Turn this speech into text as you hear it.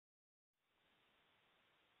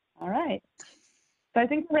All right. So I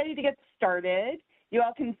think we're ready to get started. You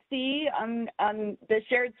all can see on the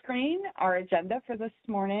shared screen our agenda for this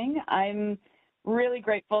morning. I'm really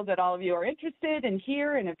grateful that all of you are interested and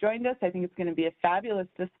here and have joined us. I think it's going to be a fabulous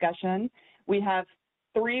discussion. We have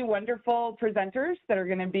three wonderful presenters that are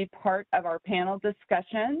going to be part of our panel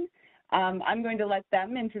discussion. I'm going to let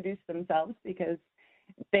them introduce themselves because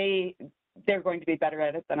they're going to be better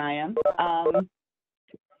at it than I am.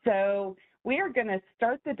 So we are going to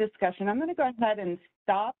start the discussion. I'm going to go ahead and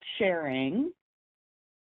stop sharing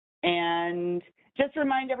and just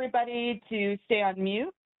remind everybody to stay on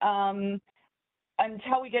mute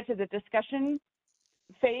until we get to the discussion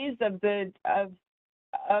phase of the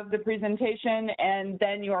presentation, and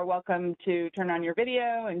then you are welcome to turn on your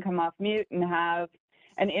video and come off mute and have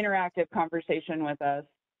an interactive conversation with us.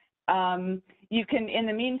 You can, in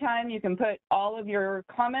the meantime, you can put all of your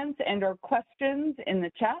comments and or questions in the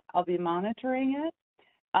chat. I'll be monitoring it.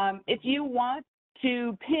 If you want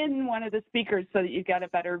to pin one of the speakers so that you get a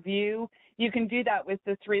better view, you can do that with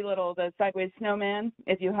the the sideways snowman.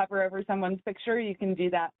 If you hover over someone's picture, you can do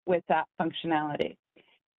that with that functionality.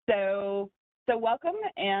 So welcome,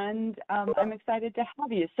 and I'm excited to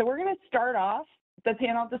have you. So we're going to start off the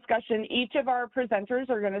panel discussion. Each of our presenters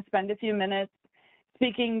are going to spend a few minutes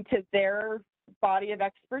speaking to their body of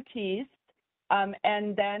expertise,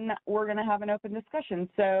 and then we're going to have an open discussion.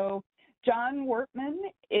 So John Wertman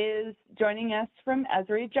is joining us from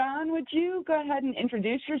Esri. John, would you go ahead and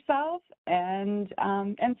introduce yourself and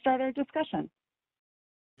start our discussion?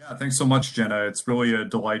 Yeah, thanks so much, Jenna. It's really a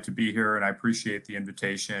delight to be here, and I appreciate the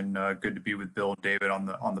invitation. Good to be with Bill and David on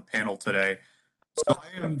the panel today. So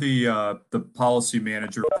I am the policy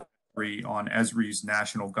manager on Esri's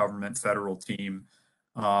national government federal team.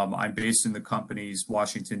 I'm based in the company's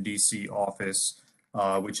Washington, D.C. office,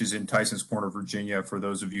 which is in Tysons Corner, Virginia, for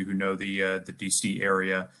those of you who know the D.C.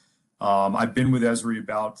 area. I've been with Esri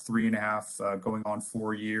about 3.5, going on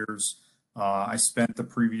 4 years. I spent the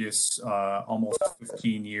previous almost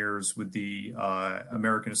 15 years with the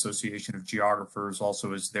American Association of Geographers,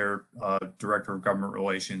 also as their Director of Government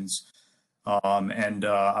Relations. And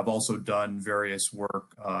I've also done various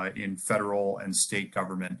work in federal and state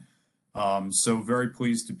government. So very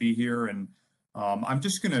pleased to be here, and I'm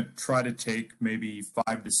just going to try to take maybe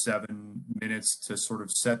 5 to 7 minutes to sort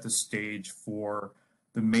of set the stage for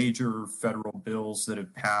the major federal bills that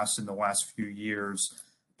have passed in the last few years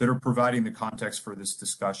that are providing the context for this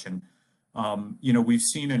discussion. You know, we've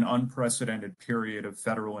seen an unprecedented period of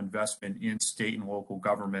federal investment in state and local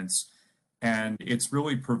governments, and it's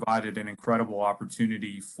really provided an incredible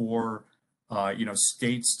opportunity for you know,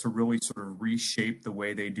 states to really sort of reshape the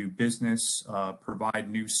way they do business, provide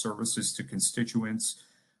new services to constituents,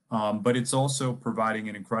 but it's also providing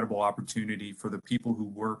an incredible opportunity for the people who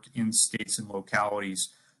work in states and localities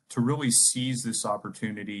to really seize this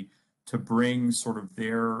opportunity to bring sort of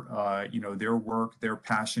their, you know, their work, their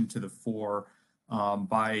passion to the fore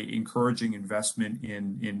by encouraging investment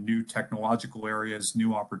in new technological areas,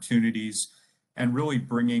 new opportunities, and really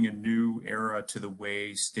bringing a new era to the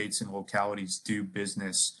way states and localities do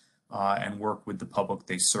business and work with the public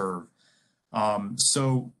they serve.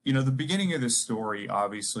 So, you know, the beginning of this story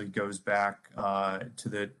obviously goes back to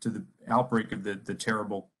the outbreak of the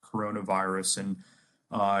terrible coronavirus.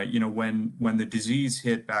 And, you know, when the disease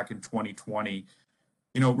hit back in 2020,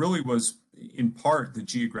 you know, it really was in part the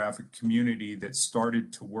geographic community that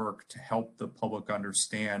started to work to help the public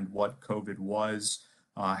understand what COVID was,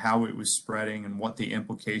 how it was spreading, and what the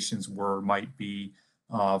implications might be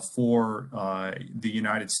for the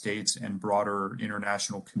United States and broader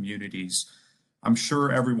international communities. I'm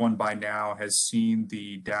sure everyone by now has seen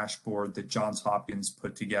the dashboard that Johns Hopkins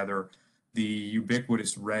put together. The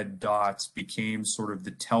ubiquitous red dots became sort of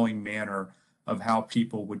the telling manner of how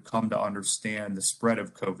people would come to understand the spread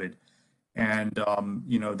of COVID. And,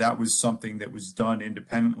 you know, that was something that was done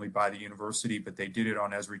independently by the university, but they did it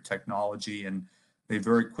on Esri technology, and they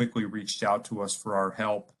very quickly reached out to us for our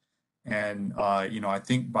help. And, you know, I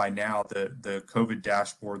think by now the COVID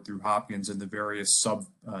dashboard through Hopkins and the various sub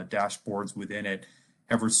dashboards within it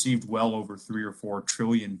have received well over 3 or 4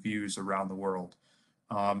 trillion views around the world.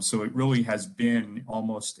 So it really has been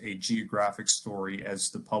almost a geographic story as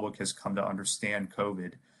the public has come to understand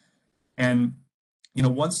COVID. And, you know,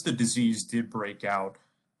 once the disease did break out,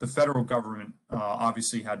 the federal government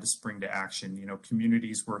obviously had to spring to action. You know,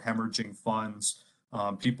 communities were hemorrhaging funds.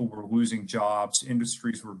 People were losing jobs,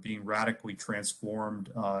 industries were being radically transformed,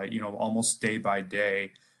 you know, almost day by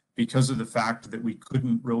day because of the fact that we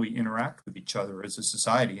couldn't really interact with each other as a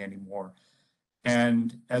society anymore.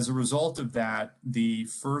 And as a result of that, the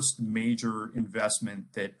first major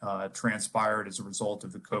investment that transpired as a result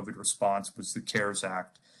of the COVID response was the CARES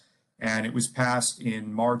Act. And it was passed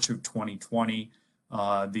in March of 2020.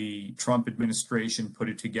 The Trump administration put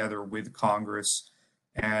it together with Congress.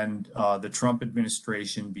 And the Trump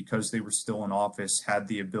administration, because they were still in office, had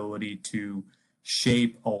the ability to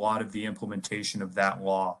shape a lot of the implementation of that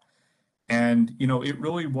law. And, it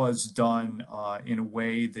really was done in a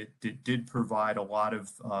way that did provide a lot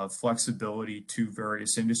of flexibility to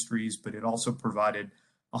various industries, but it also provided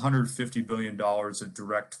 $150 billion of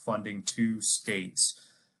direct funding to states.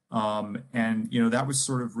 That was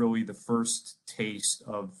sort of really the first taste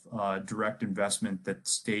of direct investment that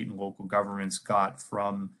state and local governments got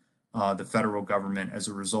from the federal government as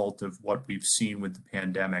a result of what we've seen with the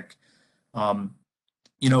pandemic.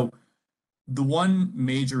 The one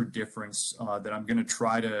major difference that I'm going to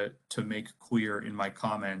try to make clear in my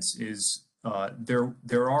comments is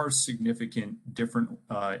there are significant different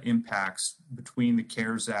impacts between the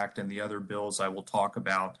CARES Act and the other bills I will talk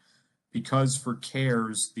about, because for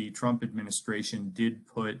CARES, the Trump administration did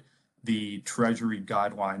put the Treasury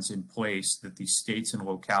guidelines in place that the states and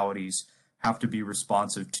localities have to be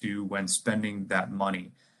responsive to when spending that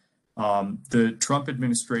money. The Trump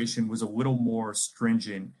administration was a little more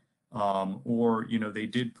stringent, they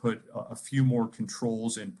did put a few more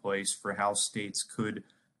controls in place for how states could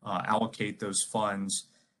allocate those funds.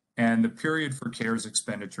 And the period for CARES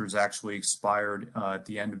expenditures actually expired at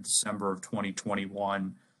the end of December of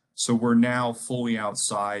 2021. So we're now fully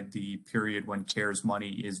outside the period when CARES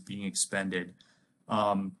money is being expended.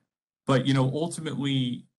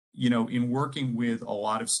 Ultimately, in working with a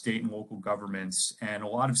lot of state and local governments, and a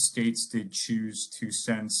lot of states did choose to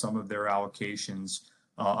send some of their allocations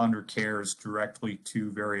under CARES directly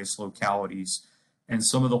to various localities. And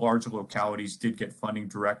some of the larger localities did get funding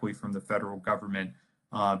directly from the federal government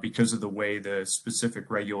because of the way the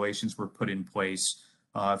specific regulations were put in place.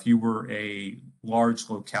 If you were a large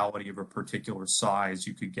locality of a particular size,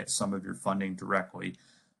 you could get some of your funding directly.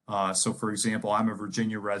 So for example, I'm a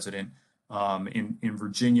Virginia resident. In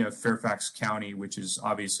Virginia, Fairfax County, which is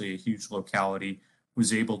obviously a huge locality,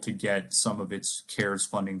 was able to get some of its CARES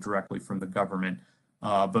funding directly from the government.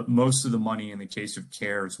 But most of the money in the case of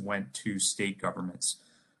CARES went to state governments.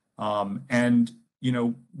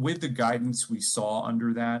 With the guidance we saw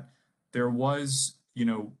under that, there was,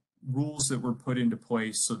 rules that were put into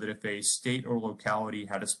place so that if a state or locality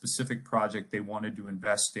had a specific project they wanted to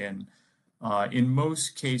invest in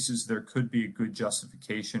most cases, there could be a good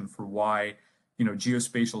justification for why,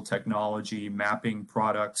 geospatial technology, mapping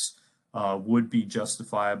products would be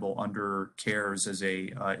justifiable under CARES as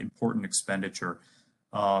a important expenditure.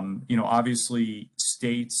 Obviously,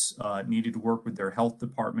 states needed to work with their health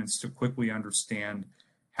departments to quickly understand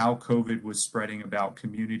how COVID was spreading about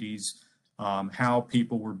communities, how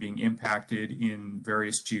people were being impacted in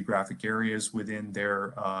various geographic areas within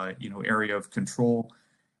their, area of control.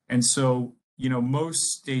 And so,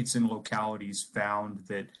 most states and localities found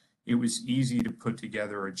that it was easy to put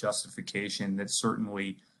together a justification that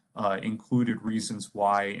certainly included reasons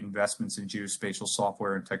why investments in geospatial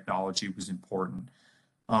software and technology was important.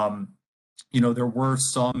 There were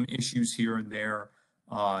some issues here and there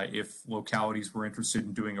if localities were interested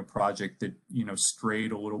in doing a project that,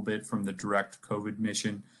 strayed a little bit from the direct COVID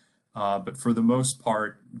mission. But for the most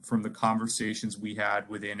part, from the conversations we had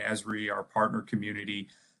within Esri, our partner community,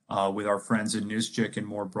 with our friends in AGIC and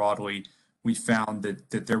more broadly, we found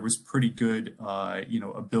that there was pretty good,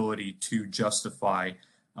 ability to justify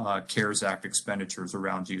CARES Act expenditures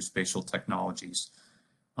around geospatial technologies.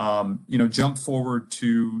 Jump forward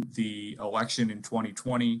to the election in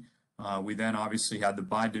 2020. We then obviously had the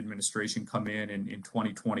Biden administration come in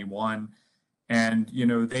 2021. And,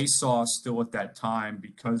 they saw still at that time,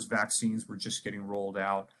 because vaccines were just getting rolled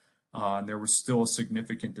out, there was still a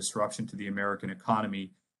significant disruption to the American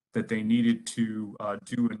economy, that they needed to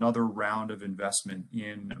do another round of investment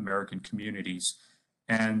in American communities.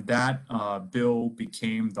 And that bill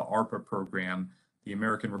became the ARPA program, the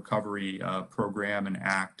American Recovery Program and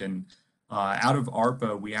Act. And out of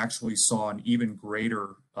ARPA, we actually saw an even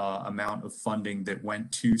greater amount of funding that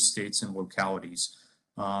went to states and localities.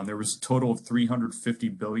 There was a total of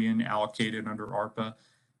 $350 billion allocated under ARPA,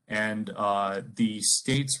 and the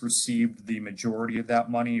states received the majority of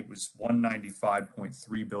that money. It was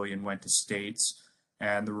 $195.3 billion went to states,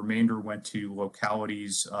 and the remainder went to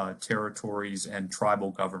localities, territories, and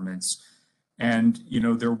tribal governments. And,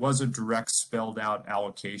 there was a direct spelled out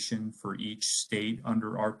allocation for each state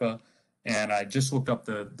under ARPA. And I just looked up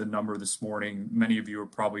the number this morning. Many of you are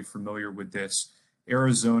probably familiar with this.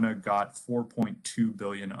 Arizona got $4.2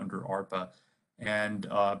 billion under ARPA. And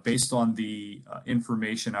based on the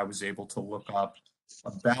information I was able to look up,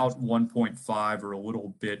 about 1.5 or a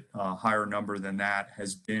little bit higher number than that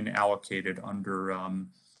has been allocated under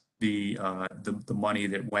the money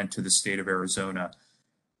that went to the state of Arizona.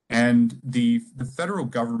 And the federal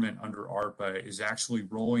government under ARPA is actually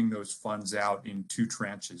rolling those funds out in two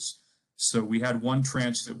tranches. So we had one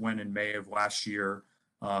tranche that went in May of last year,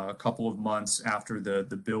 a couple of months after the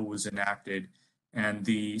bill was enacted. And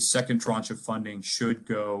the second tranche of funding should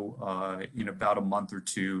go in about a month or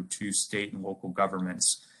two to state and local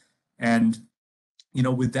governments. And,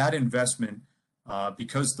 with that investment,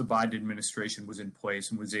 because the Biden administration was in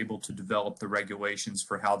place and was able to develop the regulations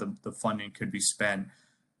for how the funding could be spent,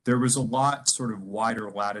 there was a lot sort of wider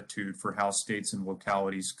latitude for how states and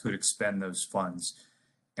localities could expend those funds.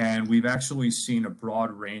 And we've actually seen a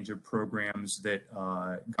broad range of programs that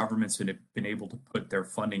governments have been able to put their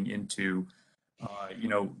funding into.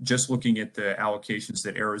 Just looking at the allocations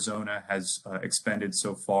that Arizona has expended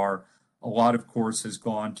so far, a lot, of course, has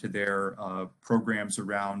gone to their programs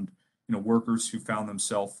around, workers who found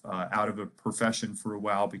themselves out of a profession for a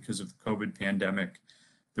while because of the COVID pandemic.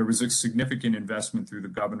 There was a significant investment through the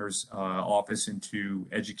governor's office into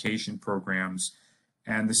education programs,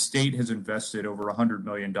 and the state has invested over $100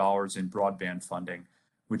 million in broadband funding,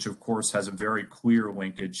 which of course has a very clear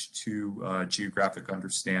linkage to geographic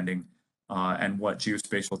understanding and what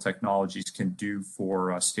geospatial technologies can do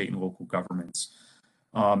for state and local governments.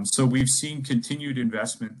 So we've seen continued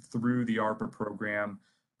investment through the ARPA program.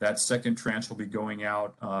 That second tranche will be going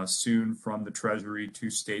out soon from the Treasury to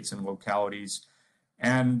states and localities.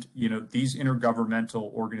 And, these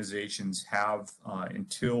intergovernmental organizations have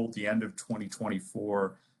until the end of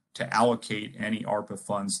 2024 to allocate any ARPA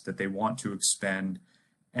funds that they want to expend.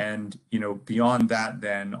 And, beyond that,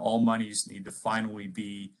 then all monies need to finally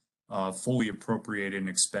be fully appropriated and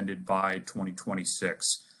expended by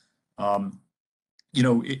 2026.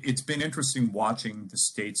 It's been interesting watching the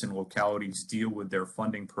states and localities deal with their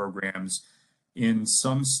funding programs. In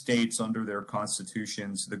some states under their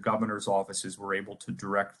constitutions, the governor's offices were able to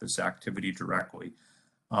direct this activity directly.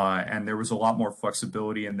 And there was a lot more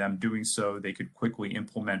flexibility in them doing so. They could quickly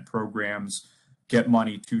implement programs, get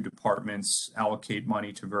money to departments, allocate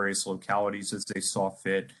money to various localities as they saw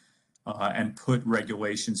fit, and put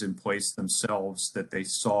regulations in place themselves that they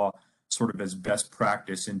saw sort of as best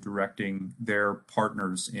practice in directing their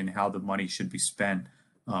partners in how the money should be spent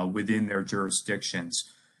within their jurisdictions.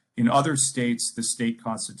 In other states, the state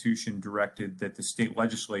constitution directed that the state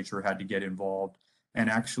legislature had to get involved and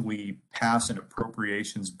actually pass an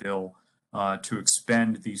appropriations bill to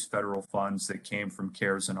expend these federal funds that came from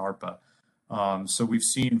CARES and ARPA. So we've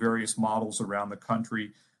seen various models around the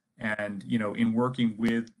country, and in working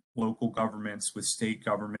with local governments, with state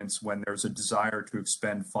governments, when there's a desire to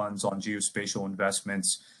expend funds on geospatial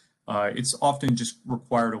investments, it's often just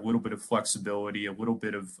required a little bit of flexibility, a little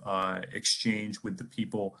bit of exchange with the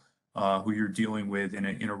people who you're dealing with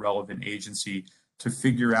in a relevant agency to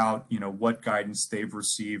figure out, what guidance they've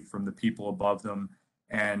received from the people above them,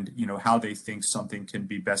 and how they think something can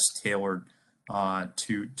be best tailored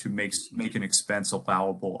to make an expense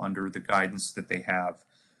allowable under the guidance that they have.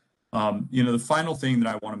 The final thing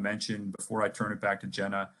that I want to mention before I turn it back to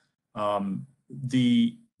Jenna,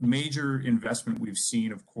 the major investment we've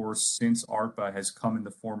seen, of course, since ARPA has come in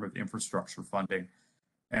the form of infrastructure funding.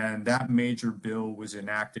 And that major bill was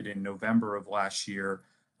enacted in November of last year.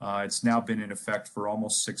 It's now been in effect for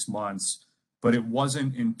almost 6 months, but it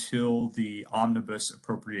wasn't until the omnibus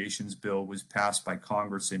appropriations bill was passed by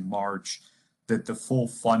Congress in March that the full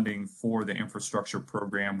funding for the infrastructure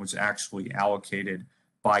program was actually allocated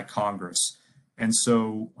by Congress. And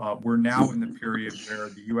so we're now in the period where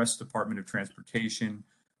the U.S. Department of Transportation,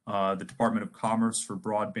 the Department of Commerce for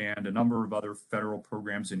broadband, a number of other federal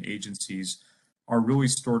programs and agencies are really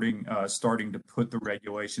starting to put the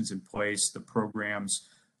regulations in place, the programs,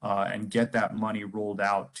 and get that money rolled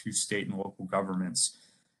out to state and local governments.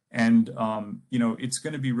 And, it's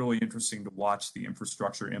going to be really interesting to watch the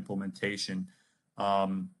infrastructure implementation.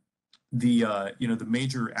 The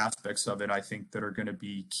major aspects of it, I think, that are going to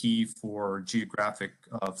be key for geographic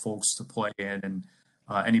folks to play in, and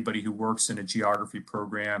anybody who works in a geography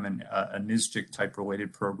program and a NSGIC type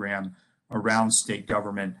related program around state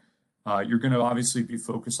government. You're going to obviously be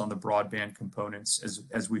focused on the broadband components,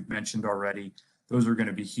 as we've mentioned already. Those are going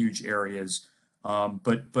to be huge areas.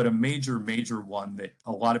 But a major one that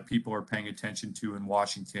a lot of people are paying attention to in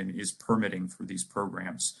Washington is permitting for these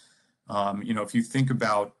programs. If you think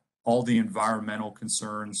about all the environmental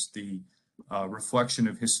concerns, the reflection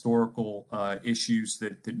of historical issues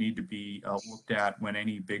that need to be looked at when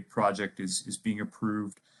any big project is being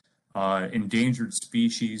approved, endangered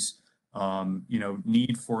species,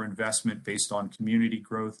 need for investment based on community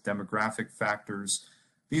growth, demographic factors.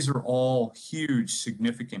 These are all huge,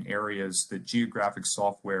 significant areas that geographic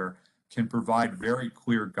software can provide very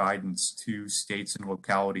clear guidance to states and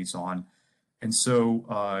localities on. And so,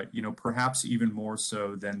 perhaps even more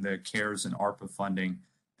so than the CARES and ARPA funding,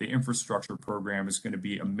 the infrastructure program is going to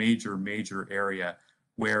be a major, major area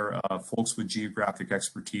where folks with geographic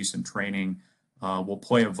expertise and training will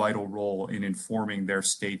play a vital role in informing their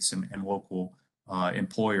states and local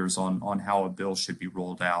employers on how a bill should be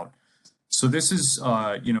rolled out. So this is,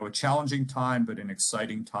 a challenging time, but an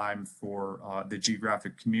exciting time for the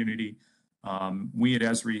geographic community. We at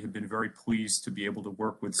Esri have been very pleased to be able to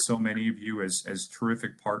work with so many of you as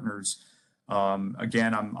terrific partners.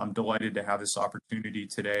 Again, I'm delighted to have this opportunity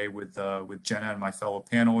today with Jenna and my fellow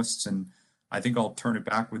panelists, and I think I'll turn it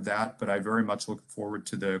back with that, but I very much look forward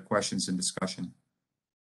to the questions and discussion.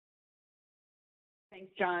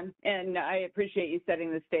 Thanks, John, and I appreciate you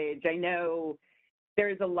setting the stage. I know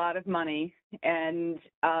there's a lot of money and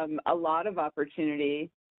a lot of opportunity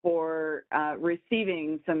for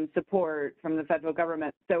receiving some support from the federal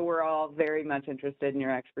government. So we're all very much interested in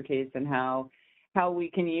your expertise and how we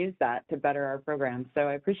can use that to better our programs. So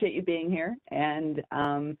I appreciate you being here. And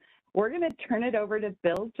we're going to turn it over to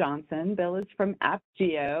Bill Johnson. Bill is from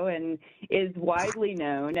AppGeo and is widely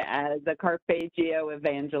known as a 𝐀𝐫𝐢𝐳𝐨𝐚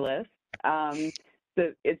evangelist.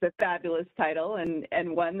 So it's a fabulous title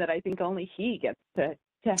and one that I think only he gets to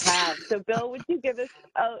have. So Bill, would you give us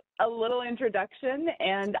a little introduction,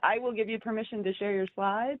 and I will give you permission to share your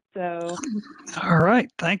slides. So, all right,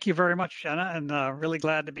 thank you very much, Jenna, and really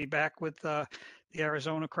glad to be back with the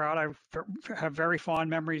Arizona crowd. I have very fond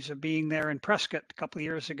memories of being there in Prescott a couple of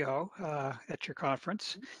years ago at your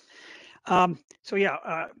conference. So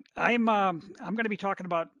yeah, I'm going to be talking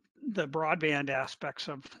about the broadband aspects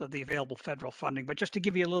of the available federal funding, but just to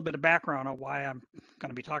give you a little bit of background on why I'm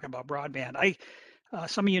going to be talking about broadband.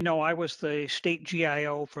 Some of you know I was the state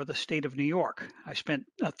GIO for the state of New York. I spent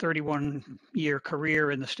a 31-year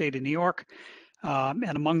career in the state of New York,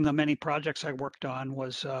 and among the many projects I worked on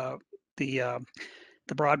was the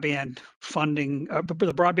broadband funding,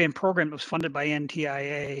 the broadband program that was funded by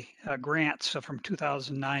NTIA grants from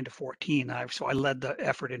 2009 to 14. So I led the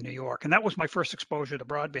effort in New York, and that was my first exposure to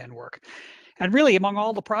broadband work. And really, among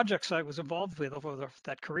all the projects I was involved with over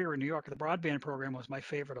that career in New York, the broadband program was my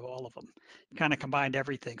favorite of all of them. It kind of combined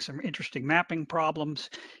everything, some interesting mapping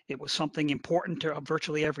problems. It was something important to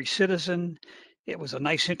virtually every citizen. It was a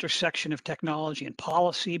nice intersection of technology and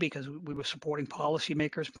policy because we were supporting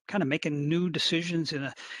policymakers, kind of making new decisions in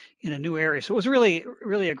a new area. So it was really,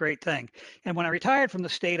 really a great thing. And when I retired from the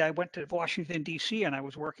state, I went to Washington, D.C., and I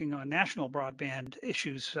was working on national broadband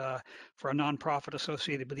issues for a nonprofit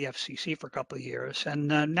associated with the FCC for a couple of years. And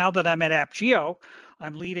now that I'm at AppGeo,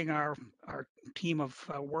 I'm leading our team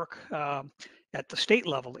of work at the state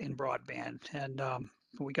level in broadband. And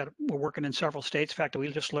we're working in several states. In fact,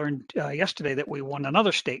 we just learned yesterday that we won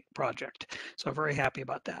another state project. So I'm very happy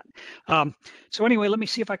about that. So anyway, let me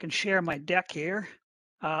see if I can share my deck here.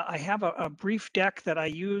 I have a brief deck that I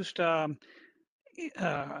used about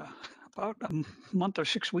a month or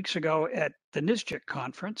 6 weeks ago at the 𝐀𝐫𝐢𝐳𝐸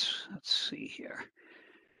conference. Let's see here.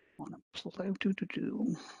 I want to play.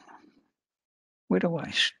 Where do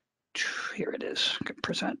I? Here it is. I can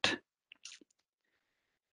present.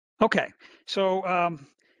 Okay, so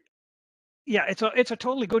yeah, it's a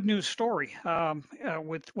totally good news story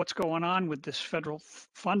with what's going on with this federal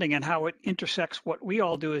funding and how it intersects what we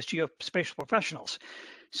all do as geospatial professionals.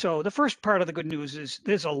 So the first part of the good news is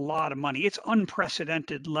there's a lot of money. It's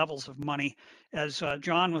unprecedented levels of money. As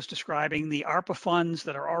John was describing, the ARPA funds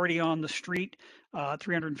that are already on the street,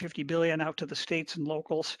 $350 billion out to the states and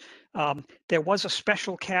locals. There was a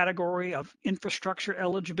special category of infrastructure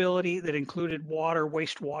eligibility that included water,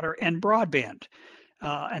 wastewater, and broadband.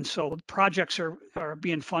 And so projects are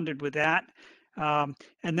being funded with that.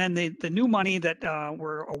 And then the new money that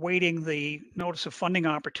we're awaiting the notice of funding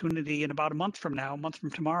opportunity in about a month from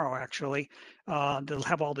tomorrow, actually, they'll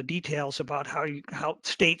have all the details about how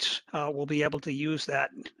states will be able to use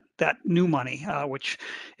that new money, which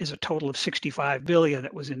is a total of $65 billion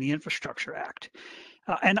that was in the Infrastructure Act.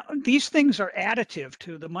 And these things are additive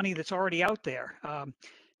to the money that's already out there.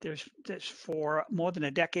 There's for more than a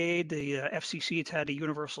decade, the FCC has had a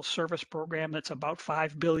universal service program that's about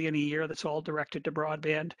 $5 billion a year. That's all directed to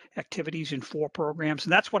broadband activities in 4 programs,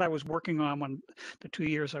 and that's what I was working on when the 2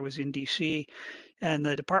 years I was in DC. And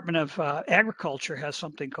the Department of Agriculture has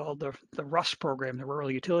something called the RUS program, the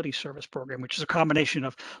Rural Utility Service Program, which is a combination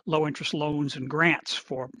of low interest loans and grants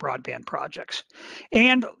for broadband projects.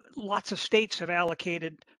 And lots of states have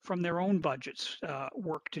allocated from their own budgets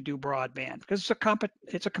work to do broadband because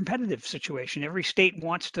it's a competitive situation. Every state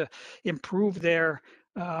wants to improve their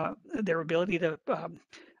ability to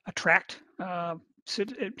attract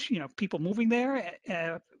people moving there,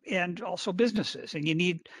 and also businesses, and you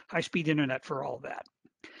need high-speed internet for all of that.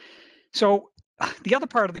 So the other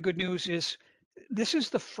part of the good news is this is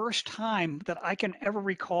the first time that I can ever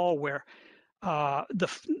recall where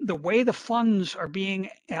the way the funds are being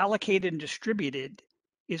allocated and distributed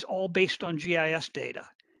is all based on GIS data.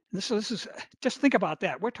 This is just think about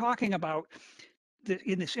that. We're talking about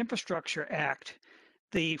in this Infrastructure Act,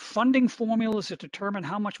 the funding formulas that determine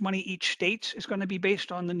how much money each state is going to be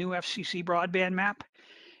based on the new FCC broadband map,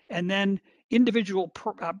 and then individual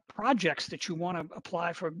projects that you want to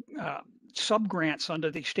apply for sub-grants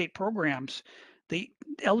under the state programs. The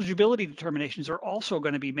eligibility determinations are also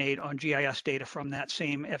going to be made on GIS data from that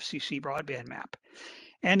same FCC broadband map.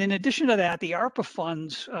 And in addition to that, the ARPA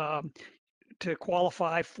funds to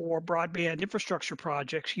qualify for broadband infrastructure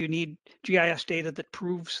projects, you need GIS data that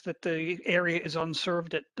proves that the area is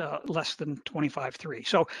unserved at less than 25.3.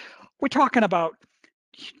 So we're talking about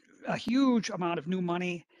a huge amount of new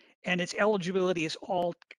money, and its eligibility is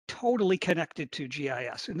all totally connected to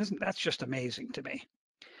GIS. And that's just amazing to me.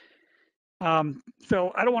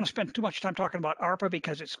 So I don't want to spend too much time talking about ARPA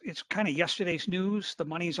because it's kind of yesterday's news. The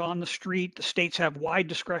money's on the street. The states have wide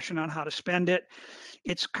discretion on how to spend it.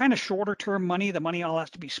 It's kind of shorter term money. The money all has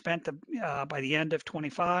to be spent by the end of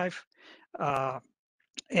 25. So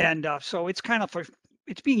it's kind of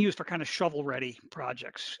it's being used for kind of shovel ready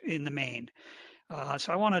projects in the main.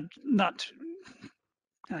 So I want to not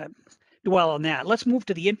dwell on that. Let's move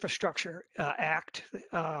to the Infrastructure Act.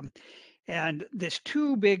 And there's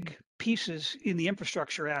two big pieces in the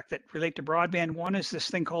Infrastructure Act that relate to broadband. One is this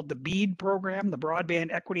thing called the BEAD program, the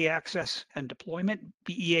Broadband Equity Access and Deployment,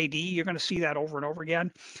 BEAD. You're going to see that over and over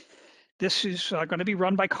again. This is going to be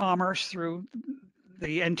run by Commerce through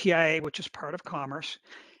the NTIA, which is part of Commerce.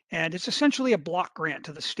 And it's essentially a block grant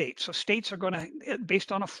to the states. So states are going to,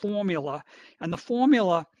 based on a formula, and the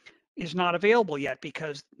formula is not available yet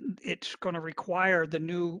because it's going to require the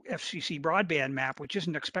new FCC broadband map, which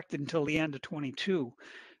isn't expected until the end of 22.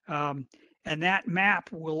 And that map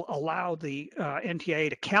will allow the NTIA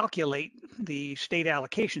to calculate the state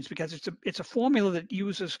allocations because it's a formula that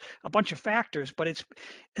uses a bunch of factors, but it's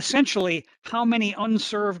essentially how many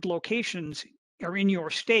unserved locations are in your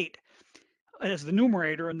state as the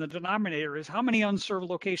numerator, and the denominator is how many unserved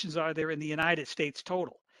locations are there in the United States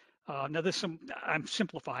total. Now there's I'm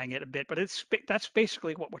simplifying it a bit, but that's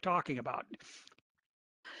basically what we're talking about.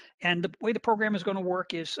 And the way the program is going to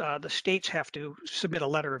work is the states have to submit a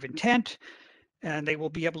letter of intent, and they will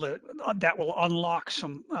be able to, that will unlock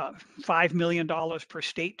some $5 million per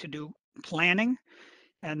state to do planning.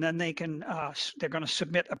 And then they can, they're going to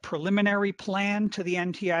submit a preliminary plan to the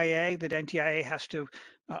NTIA that NTIA has to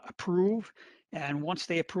approve. And once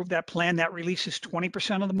they approve that plan, that releases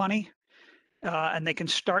 20% of the money. And they can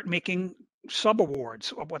start making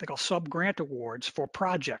sub-awards, or what they call sub-grant awards for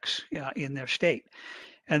projects in their state.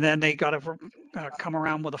 And then they got to come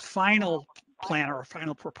around with a final plan or a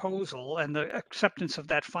final proposal, and the acceptance of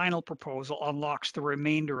that final proposal unlocks the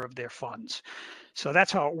remainder of their funds. So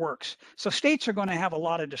that's how it works. So states are going to have a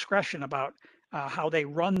lot of discretion about how they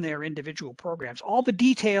run their individual programs. All the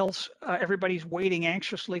details everybody's waiting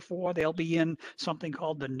anxiously for, they'll be in something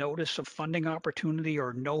called the Notice of Funding Opportunity,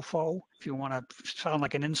 or NOFO. If you want to sound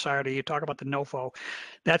like an insider, you talk about the NOFO.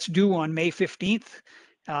 That's due on May 15th.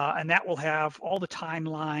 And that will have all the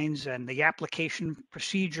timelines and the application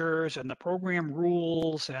procedures and the program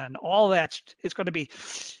rules and all that. It's going to be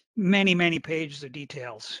many, many pages of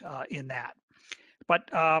details in that. But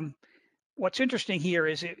what's interesting here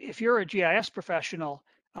is if you're a GIS professional,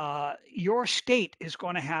 your state is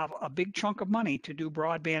going to have a big chunk of money to do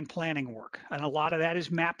broadband planning work. And a lot of that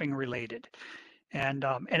is mapping related. And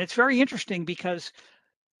it's very interesting because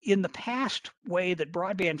in the past way that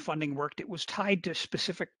broadband funding worked, it was tied to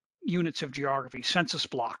specific units of geography, census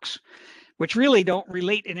blocks, which really don't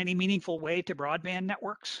relate in any meaningful way to broadband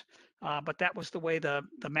networks. But that was the way the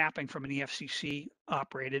mapping from an EFCC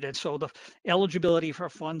operated. And so the eligibility for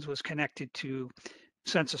funds was connected to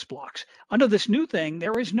census blocks. Under this new thing,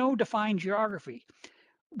 there is no defined geography.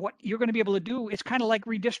 What you're going to be able to do, it's kind of like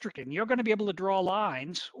redistricting. You're going to be able to draw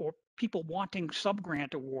lines, or people wanting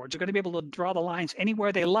sub-grant awards are going to be able to draw the lines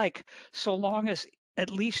anywhere they like, so long as at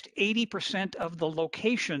least 80% of the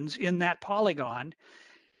locations in that polygon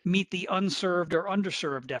meet the unserved or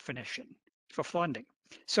underserved definition for funding.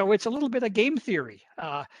 So it's a little bit of game theory,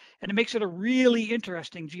 and it makes it a really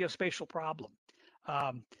interesting geospatial problem.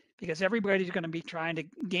 Because everybody's going to be trying to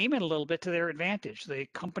game it a little bit to their advantage. The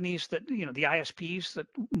companies that, the ISPs that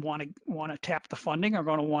want to tap the funding are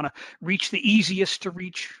going to want to reach the easiest to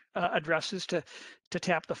reach addresses to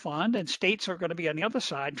tap the fund, and states are going to be on the other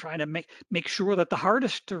side trying to make sure that the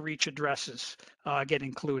hardest to reach addresses get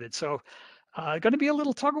included. So going to be a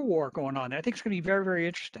little tug of war going on there. I think it's going to be very, very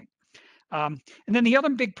interesting. And then the other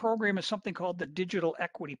big program is something called the Digital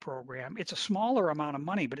Equity Program. It's a smaller amount of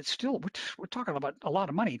money, but it's still, we're talking about a lot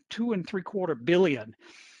of money, $2.75 billion.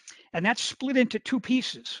 And that's split into two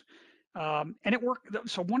pieces. And it worked.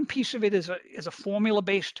 So one piece of it is a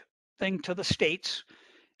formula-based thing to the states.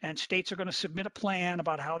 And states are going to submit a plan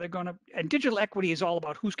about how they're going to, and digital equity is all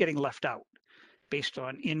about who's getting left out based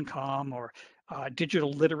on income or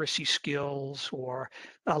digital literacy skills or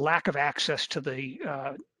a lack of access to the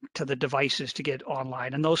devices to get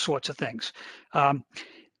online and those sorts of things.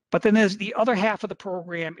 But then there's the other half of the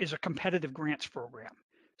program is a competitive grants program.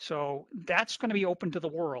 So that's going to be open to the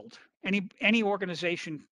world. Any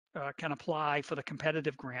organization can apply for the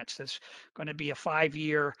competitive grants. There's going to be a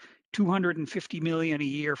 5-year, $250 million a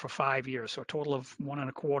year for 5 years, so a total of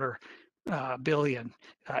 $1.25 billion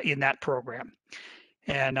in that program.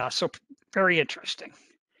 And so very interesting.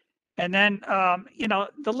 And then,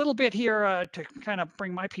 the little bit here to kind of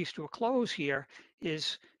bring my piece to a close here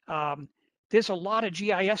is there's a lot of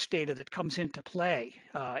GIS data that comes into play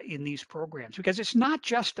in these programs, because it's not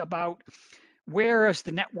just about where is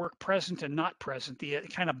the network present and not present, the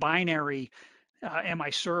kind of binary, am I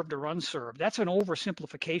served or unserved? That's an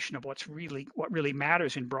oversimplification of what really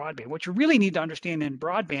matters in broadband. What you really need to understand in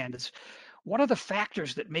broadband is what are the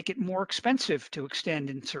factors that make it more expensive to extend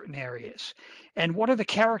in certain areas? And what are the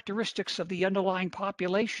characteristics of the underlying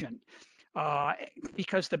population?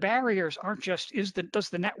 Because the barriers aren't just, does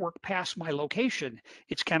the network pass my location?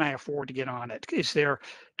 It's, can I afford to get on it?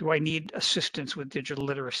 Do I need assistance with digital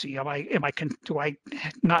literacy? Do I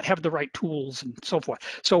not have the right tools and so forth?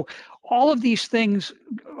 So all of these things,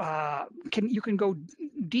 you can go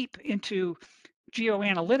deep into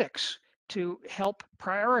geoanalytics to help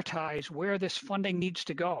prioritize where this funding needs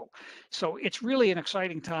to go. So it's really an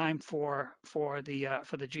exciting time for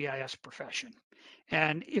the GIS profession.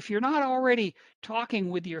 And if you're not already talking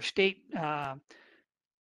with your state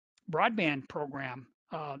broadband program,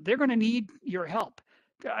 they're going to need your help.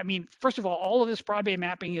 I mean, first of all of this broadband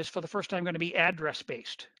mapping is for the first time going to be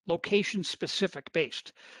address-based, location-specific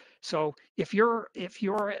based. So if you're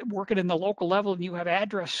working in the local level and you have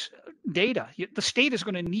address data, the state is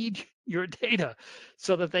going to need your data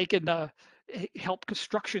so that they can help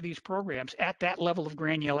structure these programs at that level of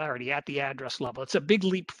granularity, at the address level. It's a big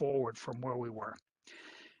leap forward from where we were.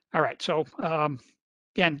 All right, so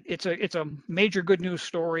again, it's a major good news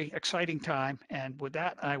story, exciting time, and with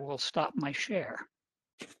that, I will stop my share.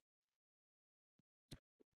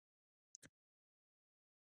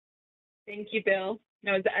 Thank you, Bill.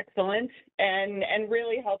 That was excellent and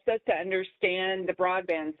really helps us to understand the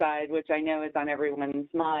broadband side, which I know is on everyone's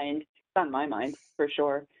mind. It's on my mind for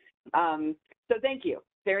sure. So thank you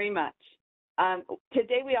very much.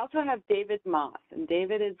 Today we also have David Moss, and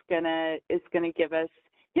David is gonna give us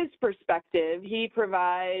his perspective. He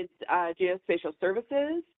provides geospatial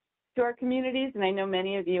services to our communities, and I know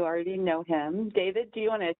many of you already know him. David, do you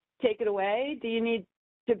want to take it away? Do you need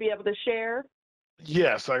to be able to share?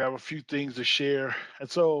 Yes, I have a few things to share. And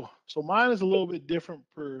so mine is a little bit different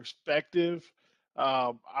perspective.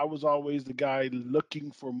 I was always the guy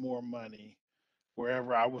looking for more money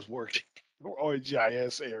wherever I was working or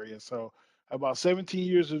GIS area. So about 17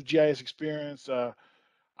 years of GIS experience.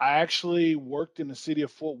 I actually worked in the city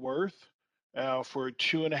of Fort Worth for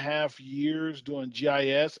 2.5 years doing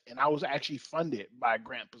GIS, and I was actually funded by a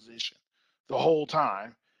grant position the whole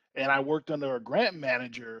time. And I worked under a grant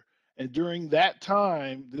manager. And during that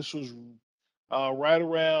time, this was right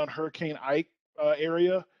around Hurricane Ike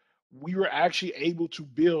area, we were actually able to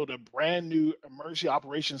build a brand new emergency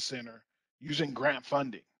operations center using grant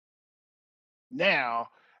funding now.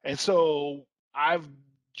 And so I've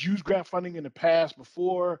used grant funding in the past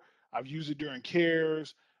before. I've used it during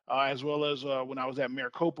CARES, as well as when I was at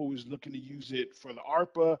Maricopa, we was looking to use it for the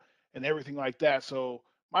ARPA and everything like that. So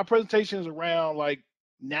my presentation is around, like,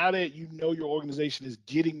 now that you know your organization is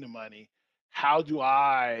getting the money, how do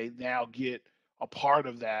I now get a part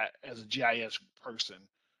of that as a GIS person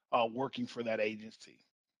working for that agency?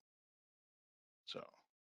 So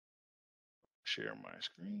share my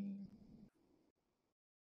screen.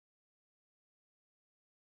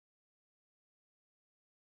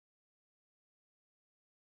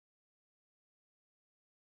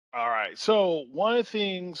 All right. So one of the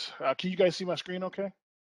things, can you guys see my screen okay?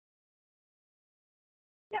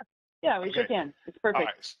 Yeah, we sure Okay. can. It's All perfect.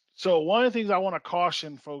 right. So one of the things I want to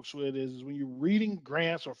caution folks with is when you're reading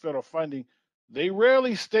grants or federal funding, they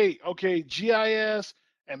rarely state, okay, GIS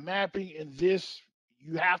and mapping in this,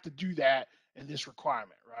 you have to do that in this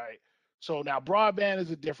requirement, right? So now broadband is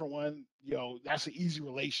a different one. That's an easy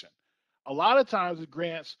relation. A lot of times the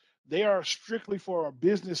grants, they are strictly for a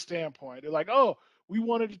business standpoint. They're like, oh, we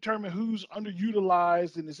want to determine who's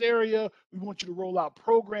underutilized in this area. We want you to roll out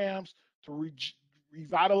programs to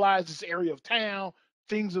revitalize this area of town,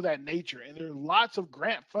 things of that nature. And there's lots of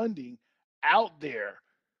grant funding out there.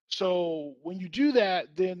 So when you do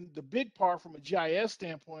that, then the big part from a GIS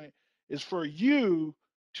standpoint is for you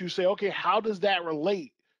to say, okay, how does that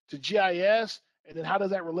relate to GIS? And then how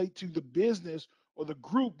does that relate to the business or the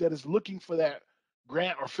group that is looking for that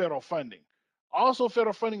grant or federal funding? Also,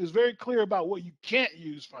 federal funding is very clear about what you can't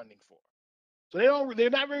use funding for. So they're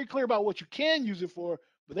not very clear about what you can use it for,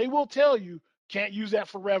 but they will tell you can't use that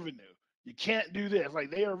for revenue. You can't do this. Like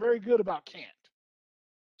they are very good about can't.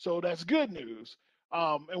 So that's good news.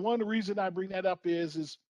 And one of the reasons I bring that up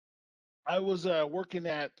is I was working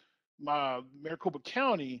at my Maricopa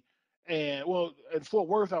County, and well, in Fort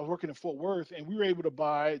Worth, I was working in Fort Worth, and we were able to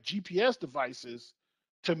buy GPS devices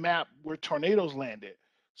to map where tornadoes landed.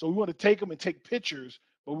 So we wanted to take them and take pictures,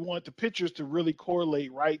 but we wanted the pictures to really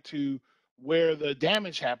correlate right to where the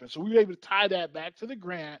damage happened. So we were able to tie that back to the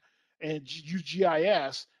grant and use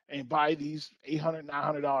GIS and buy these $800,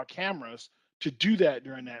 $900 cameras to do that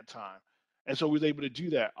during that time. And so we was able to do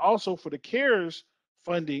that. Also for the CARES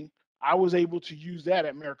funding, I was able to use that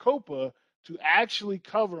at Maricopa to actually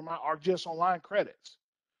cover my ArcGIS Online credits,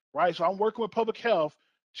 right? So I'm working with public health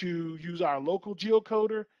to use our local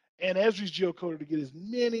geocoder and Esri's geocoder to get as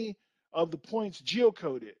many of the points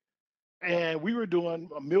geocoded. And we were doing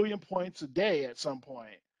 1 million points a day at some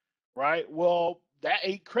point, right? Well, that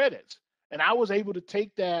 8 credits. And I was able to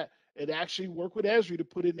take that and actually work with Esri to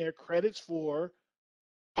put in there credits for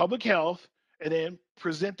public health and then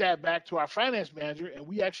present that back to our finance manager, and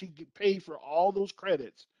we actually get paid for all those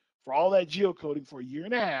credits for all that geocoding for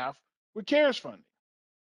 1.5 years with CARES funding.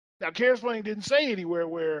 Now, CARES funding didn't say anywhere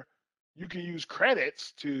where you can use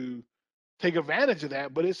credits to take advantage of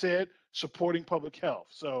that, but it said supporting public health.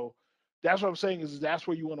 So that's what I'm saying is that's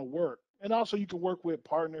where you want to work. And also you can work with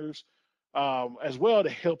partners as well to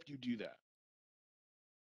help you do that.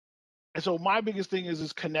 And so my biggest thing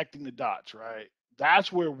is connecting the dots, right?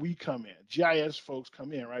 That's where we come in. GIS folks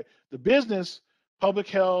come in, right? The business, public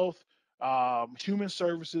health, human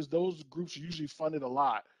services, those groups are usually funded a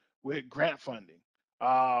lot with grant funding.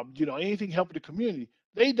 Anything helping the community.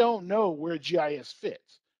 They don't know where GIS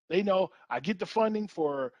fits. They know I get the funding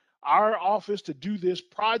for our office to do this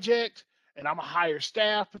project, and I'm a hire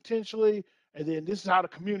staff potentially, and then this is how the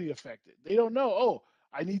community affected. They don't know, oh,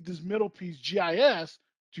 I need this middle piece GIS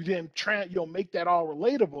to then make that all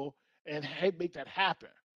relatable and make that happen.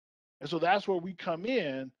 And so that's where we come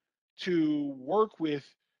in to work with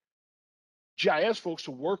GIS folks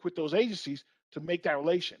to work with those agencies to make that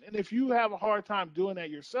relation. And if you have a hard time doing that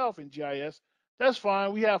yourself in GIS, that's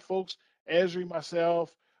fine. We have folks, Esri,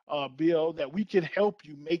 myself, Bill, that we can help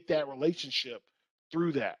you make that relationship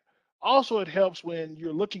through that. Also, it helps when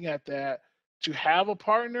you're looking at that to have a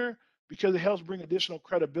partner because it helps bring additional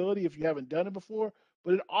credibility if you haven't done it before,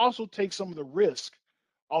 but it also takes some of the risk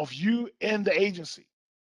off you and the agency,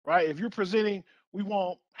 right? If you're presenting, we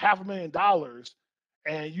want $500,000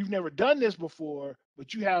 and you've never done this before,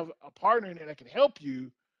 but you have a partner in there that can help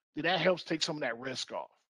you, then that helps take some of that risk off.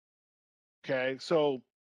 Okay, so,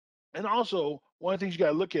 and also one of the things you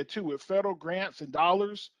got to look at too with federal grants and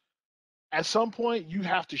dollars, at some point you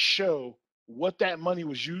have to show what that money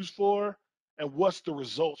was used for and what's the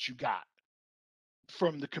results you got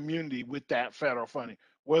from the community with that federal funding.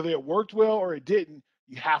 Whether it worked well or it didn't,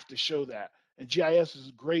 you have to show that. And GIS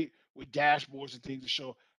is great with dashboards and things to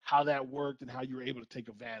show how that worked and how you were able to take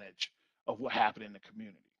advantage of what happened in the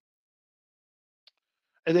community.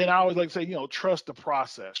 And then I always like to say, trust the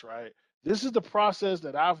process, right? This is the process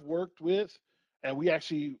that I've worked with, and we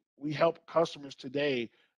help customers today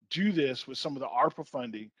do this with some of the ARPA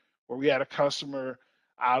funding, where we had a customer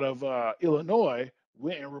out of Illinois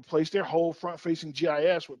went and replaced their whole front-facing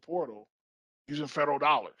GIS with Portal using federal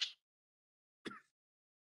dollars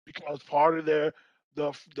because part of the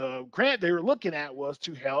grant they were looking at was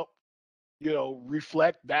to help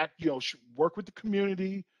reflect back, work with the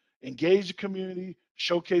community, engage the community,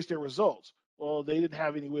 showcase their results. Well, they didn't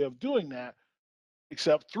have any way of doing that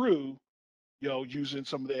except through, using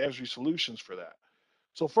some of the Esri solutions for that.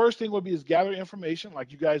 So first thing would be is gather information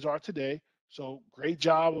like you guys are today. So great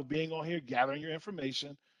job of being on here, gathering your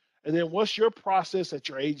information. And then what's your process at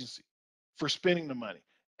your agency for spending the money?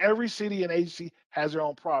 Every city and agency has their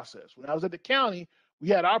own process. When I was at the county, we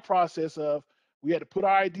had our process of, we had to put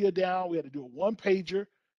our idea down. We had to do a one pager.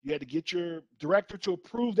 You had to get your director to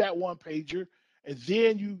approve that one pager. And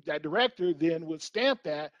then that director then would stamp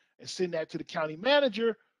that and send that to the county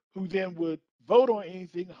manager, who then would vote on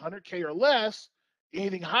anything 100K or less.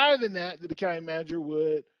 Anything higher than that, the county manager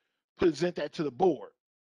would present that to the board.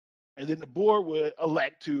 And then the board would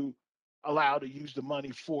elect to allow to use the money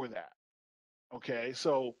for that. Okay,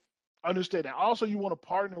 so understand that. Also, you want to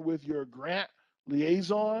partner with your grant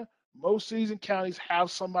liaison. Most cities and counties have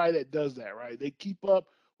somebody that does that, right? They keep up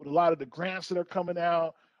with a lot of the grants that are coming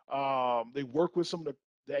out. They work with some of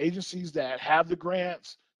the agencies that have the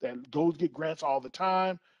grants, that go get grants all the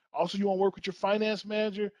time. Also, you want to work with your finance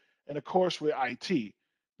manager and, of course, with IT.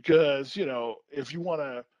 Because, if you want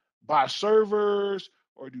to buy servers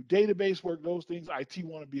or do database work, those things, IT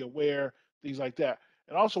want to be aware, things like that.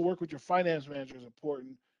 And also work with your finance manager is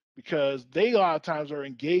important, because they a lot of times are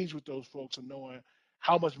engaged with those folks and knowing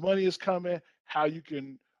how much money is coming, how you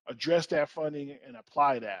can address that funding and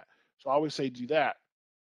apply that. So I always say do that.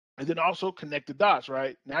 And then also connect the dots,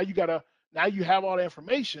 right? Now you have all the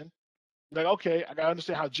information. You're like, okay, I gotta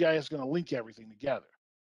understand how GIS is gonna link everything together.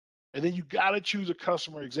 And then you gotta choose a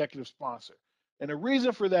customer executive sponsor. And the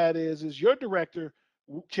reason for that is your director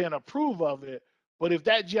can approve of it, but if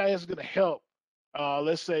that GIS is gonna help,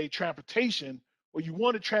 let's say transportation, well, you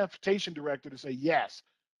want a transportation director to say, yes,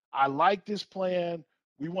 I like this plan.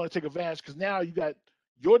 We want to take advantage, because now you got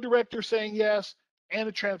your director saying yes and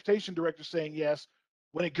the transportation director saying yes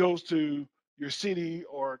when it goes to your city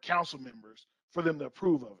or council members for them to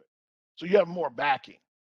approve of it. So you have more backing.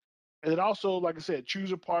 And then also, like I said,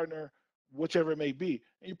 choose a partner, whichever it may be.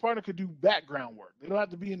 And your partner could do background work. They don't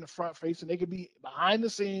have to be in the front facing. They could be behind the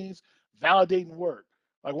scenes, validating work.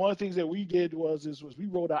 Like one of the things that we did was we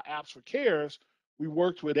rolled out apps for CARES. We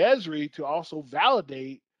worked with Esri to also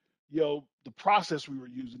validate, the process we were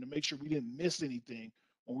using to make sure we didn't miss anything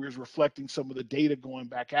when we was reflecting some of the data going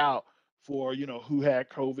back out for, who had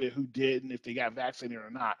COVID, who didn't, if they got vaccinated or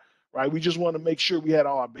not, right? We just want to make sure we had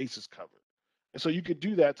all our bases covered. And so you could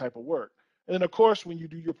do that type of work. And then, of course, when you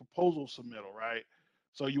do your proposal submittal, right?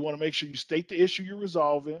 So you want to make sure you state the issue you're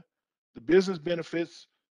resolving, the business benefits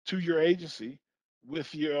to your agency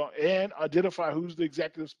and identify who's the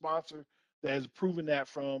executive sponsor that has proven that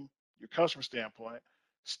from your customer standpoint.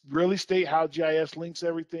 Really state how GIS links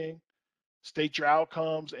everything, state your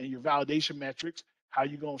outcomes and your validation metrics, how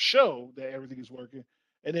you're going to show that everything is working.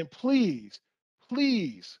 And then please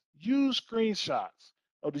use screenshots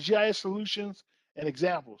of the GIS solutions and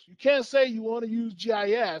examples. You can't say you want to use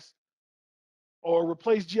GIS or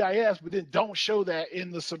replace GIS, but then don't show that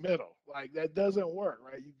in the submittal. Like, that doesn't work,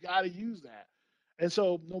 right? You got to use that. And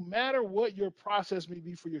so no matter what your process may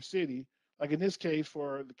be for your city, like in this case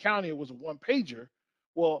for the county, it was a one pager.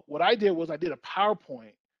 Well, what I did was I did a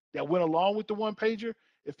PowerPoint that went along with the one pager.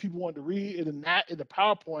 If people wanted to read it in the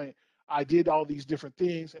PowerPoint, I did all these different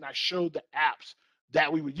things and I showed the apps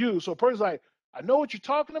that we would use. So a person's like, I know what you're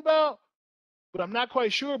talking about, but I'm not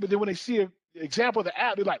quite sure. But then when they see an example of the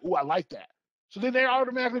app, they're like, oh, I like that. So then they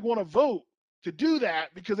automatically want to vote to do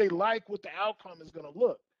that because they like what the outcome is going to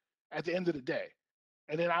look at the end of the day.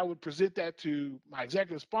 And then I would present that to my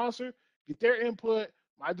executive sponsor, get their input,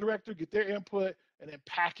 my director, get their input, and then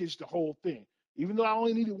package the whole thing. Even though I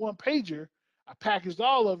only needed one pager, I packaged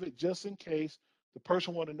all of it just in case the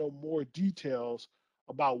person wanted to know more details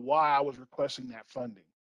about why I was requesting that funding.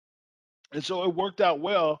 And so it worked out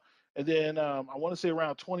well. And then I want to say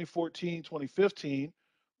around 2014, 2015,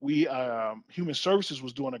 we Human Services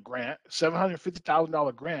was doing a grant,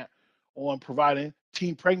 $750,000 grant on providing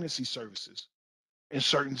teen pregnancy services in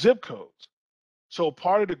certain zip codes. So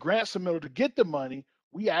part of the grant submittal to get the money,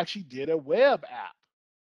 we actually did a web app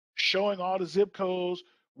showing all the zip codes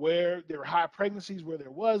where there were high pregnancies, where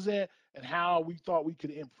there wasn't, and how we thought we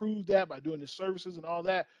could improve that by doing the services and all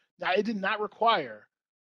that. Now, it did not require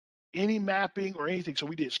any mapping or anything. So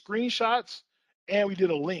we did screenshots and we did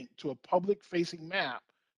a link to a public facing map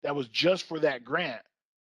that was just for that grant.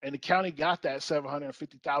 And the county got that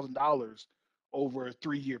 $750,000 over a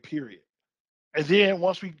 3-year period. And then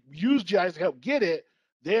once we used GIS to help get it,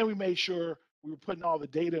 then we made sure we were putting all the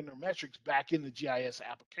data and the metrics back in the GIS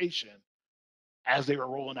application as they were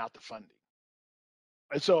rolling out the funding.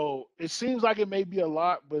 And so it seems like it may be a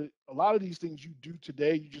lot, but a lot of these things you do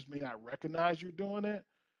today, you just may not recognize you're doing it.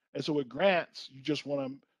 And so with grants, you just want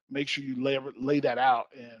to make sure you lay that out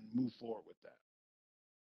and move forward with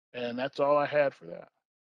that. And that's all I had for that.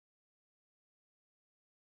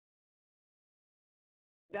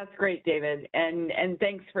 That's great, David. And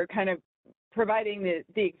thanks for kind of providing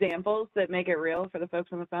the examples that make it real for the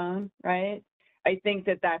folks on the phone, right? I think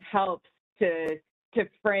that helps to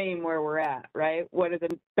frame where we're at, right? What are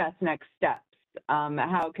the best next steps?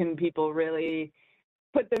 How can people really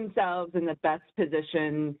put themselves in the best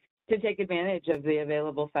position to take advantage of the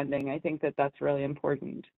available funding? I think that's really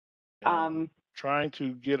important. Trying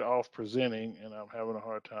to get off presenting, and I'm having a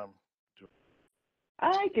hard time doing it.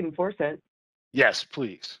 I can force it. Yes,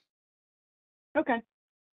 please. Okay.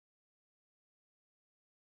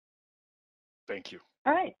 Thank you.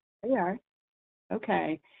 All right. We are.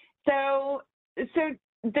 Okay. So this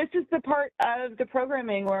is the part of the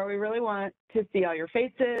programming where we really want to see all your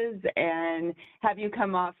faces and have you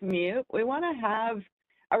come off mute. We want to have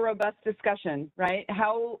a robust discussion, right?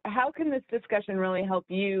 How can this discussion really help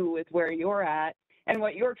you with where you're at and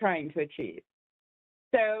what you're trying to achieve?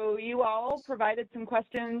 So you all provided some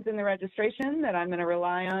questions in the registration that I'm going to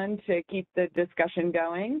rely on to keep the discussion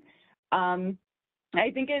going.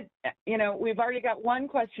 I think we've already got one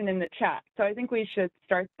question in the chat, so I think we should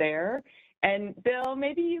start there. And Bill,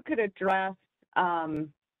 maybe you could address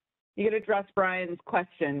Brian's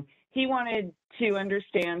question. He wanted to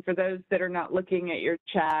understand, for those that are not looking at your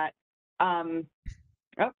chat, let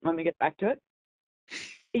me get back to it.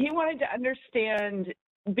 He wanted to understand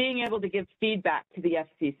being able to give feedback to the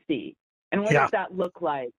FCC, and what does that look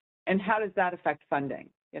like, and how does that affect funding?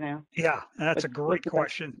 Yeah, that's a great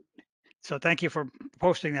question. So thank you for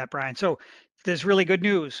posting that, Brian. So there's really good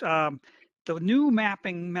news. The new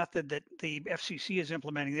mapping method that the FCC is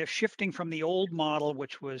implementing, they're shifting from the old model,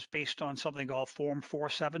 which was based on something called Form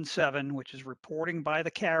 477, which is reporting by the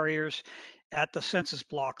carriers at the census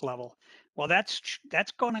block level. Well, that's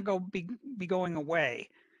going to be going away.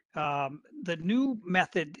 The new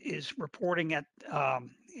method is reporting at,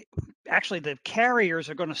 actually the carriers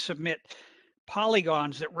are going to submit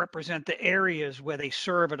polygons that represent the areas where they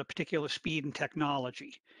serve at a particular speed and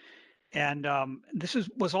technology. And this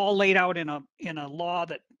was all laid out in a law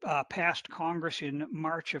that passed Congress in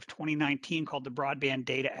March of 2019 called the Broadband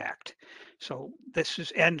Data Act. So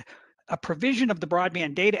and a provision of the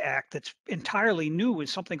Broadband Data Act that's entirely new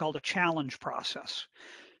is something called a challenge process.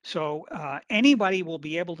 So anybody will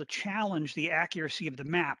be able to challenge the accuracy of the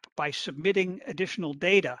map by submitting additional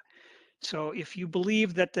data. So if you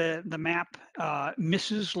believe that the map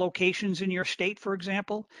misses locations in your state, for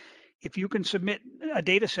example, if you can submit a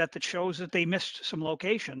data set that shows that they missed some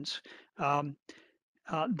locations,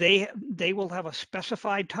 they will have a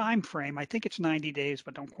specified time frame. I think it's 90 days,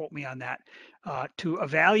 but don't quote me on that, to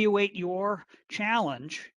evaluate your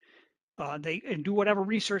challenge. And do whatever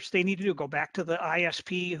research they need to do. Go back to the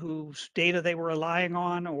ISP whose data they were relying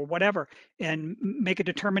on or whatever, and make a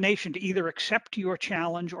determination to either accept your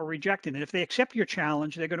challenge or reject it. And if they accept your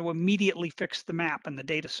challenge, they're going to immediately fix the map and the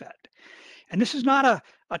data set. And this is not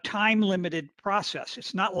a time-limited process.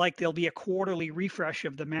 It's not like there'll be a quarterly refresh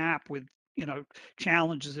of the map with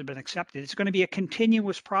challenges that have been accepted. It's going to be a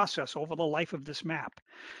continuous process over the life of this map.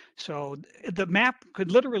 So the map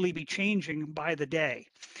could literally be changing by the day.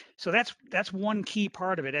 So that's one key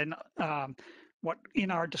part of it. And what in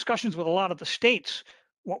our discussions with a lot of the states,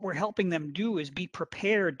 what we're helping them do is be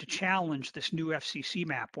prepared to challenge this new FCC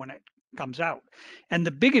map when it comes out. And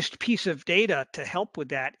the biggest piece of data to help with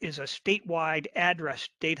that is a statewide address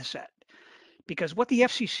data set. Because what the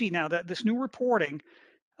FCC, now that this new reporting,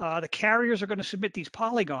 the carriers are going to submit these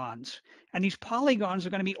polygons, and these polygons are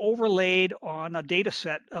going to be overlaid on a data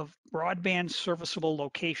set of broadband serviceable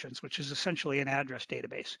locations, which is essentially an address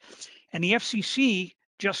database. And the FCC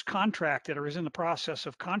just contracted, or is in the process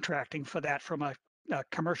of contracting for that from a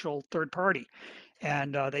commercial third party.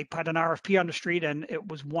 And they put an RFP on the street, and it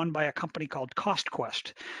was won by a company called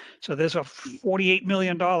CostQuest. So there's a $48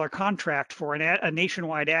 million contract for a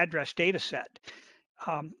nationwide address data set.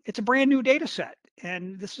 It's a brand new data set,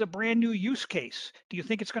 and this is a brand new use case. Do you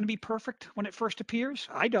think it's going to be perfect when it first appears?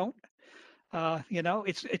 I don't.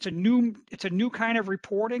 It's a new kind of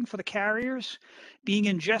reporting for the carriers, being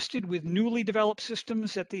ingested with newly developed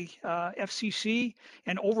systems at the FCC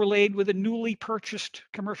and overlaid with a newly purchased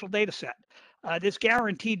commercial data set. There's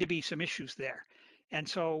guaranteed to be some issues there. And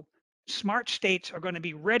so smart states are going to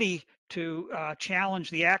be ready to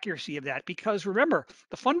challenge the accuracy of that, because remember,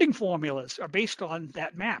 the funding formulas are based on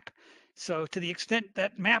that map. So to the extent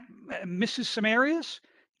that map misses some areas,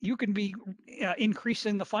 you can be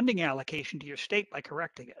increasing the funding allocation to your state by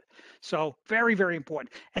correcting it. So very, very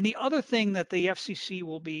important. And the other thing that the FCC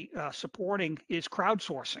will be supporting is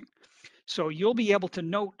crowdsourcing. So you'll be able to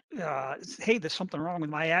note, hey, there's something wrong with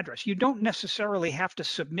my address. You don't necessarily have to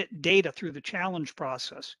submit data through the challenge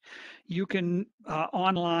process. You can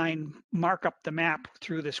online mark up the map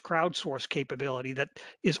through this crowdsource capability that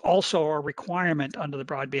is also a requirement under the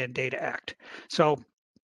Broadband Data Act. So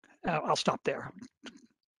I'll stop there.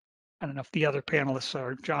 I don't know if the other panelists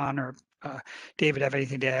or John or David have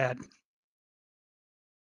anything to add.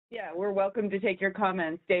 Yeah, we're welcome to take your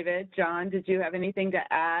comments. David, John, did you have anything to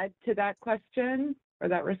add to that question or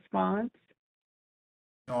that response?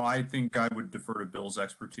 No, I think I would defer to Bill's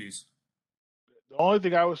expertise. The only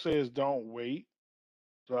thing I would say is don't wait.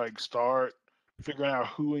 Like start figuring out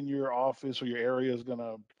who in your office or your area is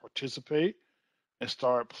gonna participate and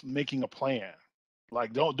start making a plan.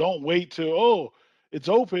 Like don't wait till, oh, it's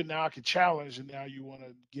open now I can challenge, and now you want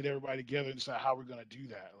to get everybody together and decide how we're gonna do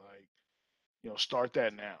that. Like, start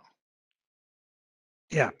that now.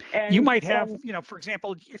 Yeah, And, you might have, for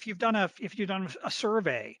example, if you've done a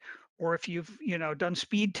survey, or if you've done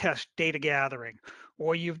speed test data gathering,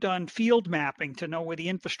 or you've done field mapping to know where the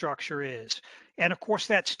infrastructure is, and of course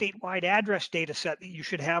that statewide address data set that you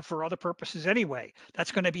should have for other purposes anyway,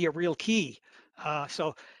 that's going to be a real key.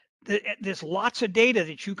 So there's lots of data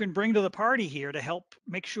that you can bring to the party here to help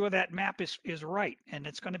make sure that map is right, and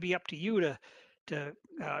it's going to be up to you to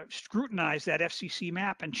scrutinize that FCC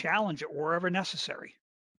map and challenge it wherever necessary.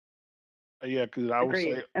 Yeah, because I would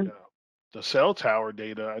say the cell tower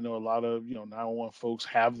data, I know a lot of 911 folks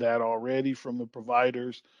have that already from the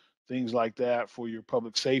providers, things like that for your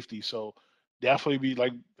public safety. So definitely be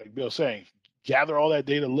like Bill's saying, gather all that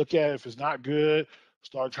data, look at it. If it's not good,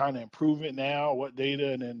 start trying to improve it now, what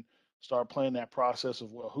data, and then start playing that process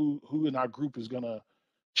of, well, who in our group is going to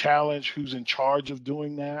challenge, who's in charge of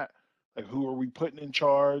doing that, like who are we putting in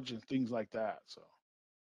charge, and things like that. So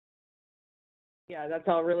yeah, that's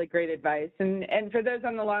all really great advice. And for those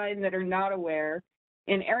on the line that are not aware,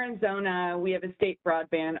 in Arizona, we have a state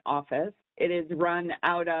broadband office. It is run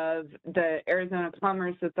out of the Arizona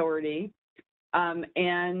Commerce Authority.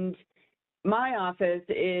 And my office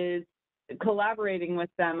is collaborating with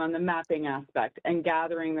them on the mapping aspect and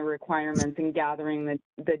gathering the requirements and gathering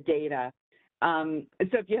the data. So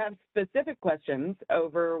if you have specific questions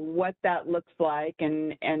over what that looks like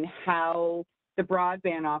and how the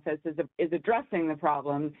broadband office is addressing the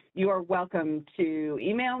problem, you are welcome to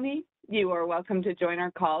email me. You are welcome to join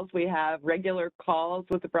our calls. We have regular calls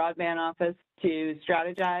with the broadband office to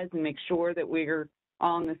strategize and make sure that we're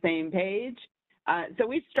on the same page. So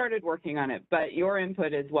we've started working on it, but your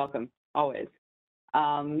input is welcome, always.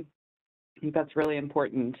 I think that's really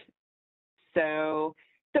important. So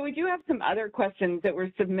we do have some other questions that were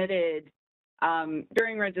submitted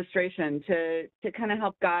during registration to kind of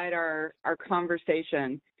help guide our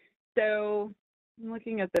conversation. So I'm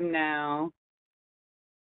looking at them now.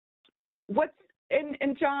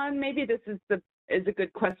 And John, maybe this is a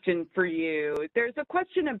good question for you. There's a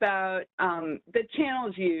question about the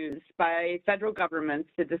channels used by federal governments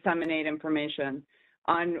to disseminate information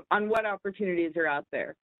on what opportunities are out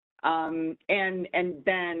there. And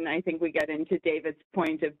then I think we get into David's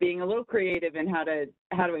point of being a little creative in how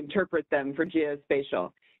to interpret them for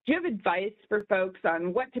geospatial. Do you have advice for folks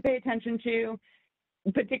on what to pay attention to,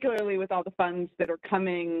 particularly with all the funds that are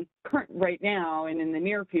coming right now and in the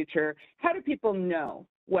near future? How do people know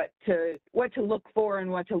what to look for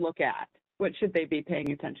and what to look at? What should they be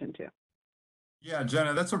paying attention to? Yeah,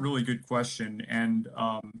 Jenna, that's a really good question. And,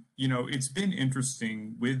 it's been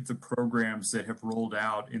interesting with the programs that have rolled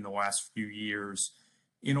out in the last few years.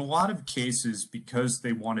 In a lot of cases, because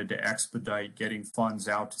they wanted to expedite getting funds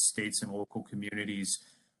out to states and local communities,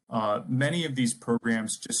 many of these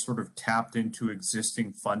programs just sort of tapped into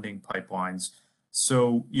existing funding pipelines.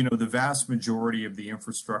 So, the vast majority of the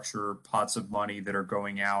infrastructure pots of money that are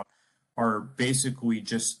going out are basically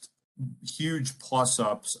just huge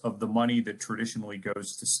plus-ups of the money that traditionally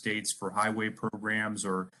goes to states for highway programs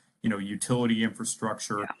or, utility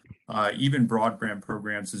infrastructure. Yeah. Even broadband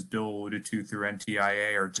programs, as Bill alluded to through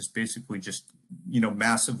NTIA, are just basically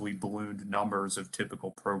massively ballooned numbers of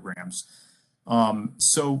typical programs.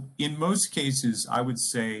 So in most cases, I would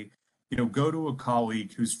say, go to a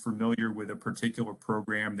colleague who's familiar with a particular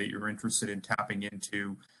program that you're interested in tapping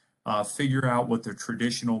into. Figure out what the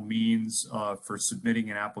traditional means for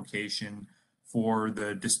submitting an application for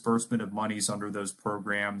the disbursement of monies under those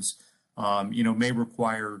programs. May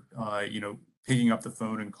require, picking up the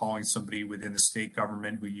phone and calling somebody within the state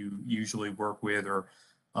government who you usually work with, or,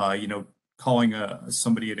 calling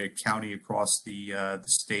somebody at a county across the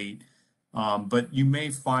state. But you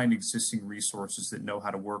may find existing resources that know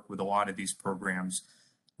how to work with a lot of these programs.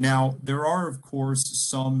 Now, there are, of course,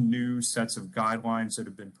 some new sets of guidelines that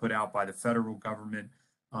have been put out by the federal government,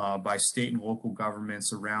 by state and local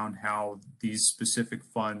governments around how these specific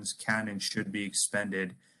funds can and should be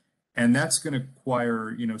expended. And that's going to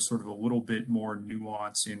require, sort of a little bit more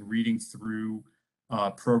nuance in reading through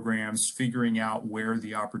programs, figuring out where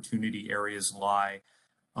the opportunity areas lie.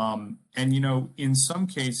 And, in some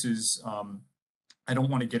cases, I don't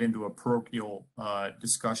want to get into a parochial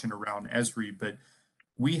discussion around Esri, but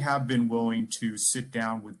we have been willing to sit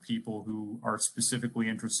down with people who are specifically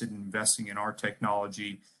interested in investing in our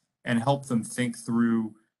technology and help them think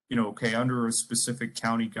through, okay, under a specific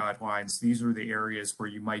county guidelines, these are the areas where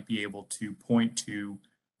you might be able to point to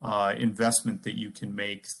investment that you can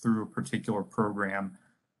make through a particular program.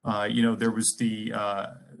 There was the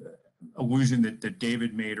allusion that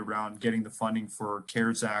David made around getting the funding for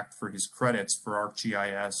CARES Act for his credits for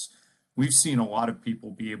ArcGIS. We've seen a lot of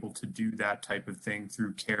people be able to do that type of thing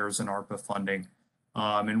through CARES and ARPA funding.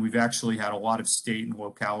 And we've actually had a lot of state and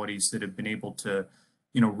localities that have been able to,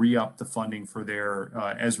 re-up the funding for their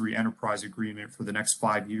Esri enterprise agreement for the next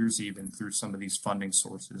 5 years, even through some of these funding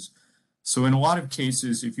sources. So in a lot of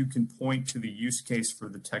cases, if you can point to the use case for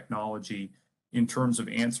the technology in terms of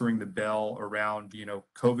answering the bell around,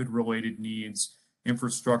 COVID-related needs,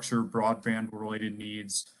 infrastructure, broadband-related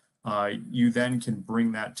needs, you then can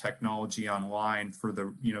bring that technology online for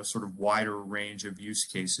the, sort of wider range of use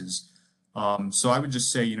cases. So I would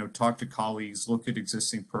just say, talk to colleagues, look at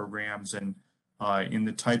existing programs, and in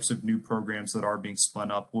the types of new programs that are being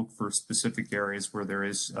spun up, look for specific areas where there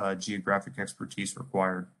is geographic expertise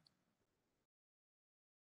required.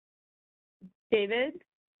 David,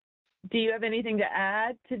 do you have anything to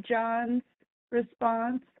add to John's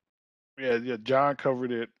response? Yeah, John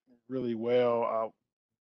covered it really well.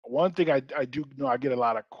 One thing I do know, I get a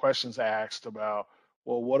lot of questions asked about,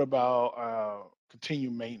 well, what about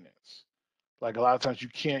continued maintenance? Like a lot of times you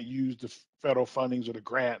can't use the federal fundings or the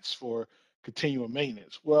grants for continuing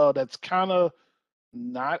maintenance. Well, that's kind of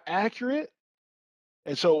not accurate.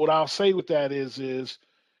 And so what I'll say with that is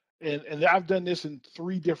and I've done this in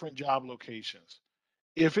 3 different job locations.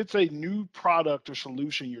 If it's a new product or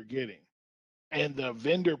solution you're getting and the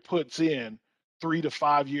vendor puts in 3 to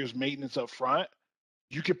 5 years maintenance up front,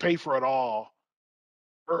 you can pay for it all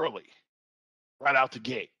early, right out the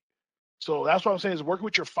gate. So that's what I'm saying is working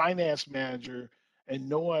with your finance manager and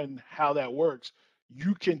knowing how that works.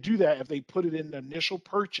 You can do that if they put it in the initial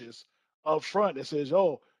purchase up front that says,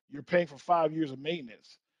 oh, you're paying for 5 years of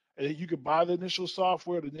maintenance. And then you could buy the initial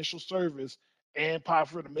software, the initial service, and pay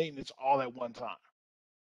for the maintenance all at one time.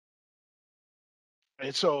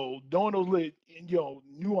 And so knowing those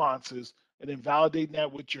nuances and then validating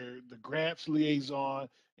that with the grants liaison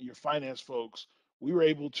and your finance folks, we were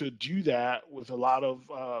able to do that with a lot of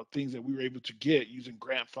things that we were able to get using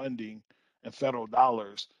grant funding and federal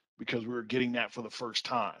dollars because we were getting that for the first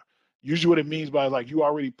time. Usually what it means by like you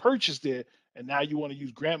already purchased it and now you want to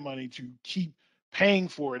use grant money to keep paying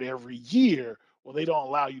for it every year. Well, they don't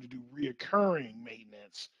allow you to do reoccurring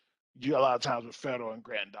maintenance. You a lot of times with federal and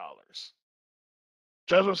grant dollars.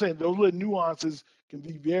 So that's what I'm saying. Those little nuances can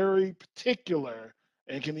be very particular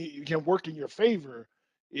and can work in your favor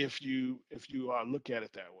if you look at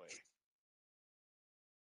it that way.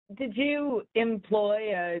 Did you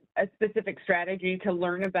employ a specific strategy to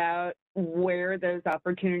learn about where those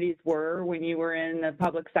opportunities were when you were in the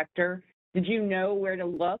public sector? Did you know where to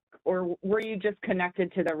look, or were you just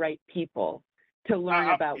connected to the right people to learn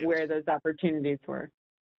about where those opportunities were?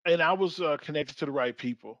 And I was connected to the right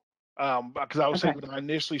people. Because I was saying when I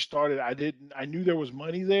initially started, I knew there was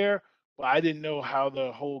money there, but I didn't know how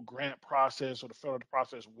the whole grant process or the federal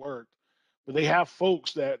process worked. But they have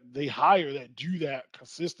folks that they hire that do that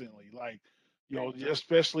consistently. Like,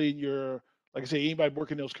 especially in like I say, anybody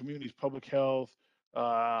working in those communities, public health,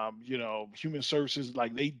 human services,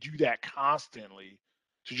 like they do that constantly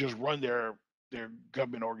to just run their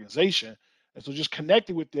government organization. And so just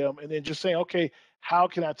connecting with them and then just saying, okay, how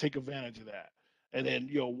can I take advantage of that? And then,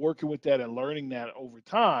 working with that and learning that over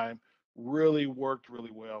time really worked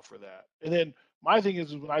really well for that. And then my thing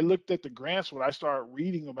is when I looked at the grants, what I started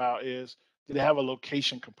reading about is, did it have a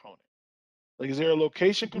location component? Like, is there a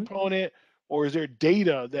location component or is there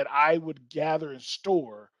data that I would gather and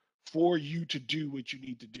store for you to do what you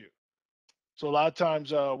need to do? So a lot of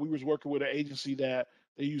times we was working with an agency that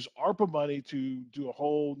they use ARPA money to do a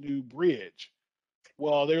whole new bridge.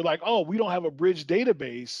 Well, they're like, oh, we don't have a bridge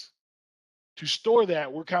database to store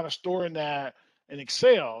that. We're kind of storing that in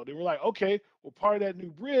Excel. They were like, okay, well, part of that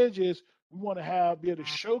new bridge is we want to be able to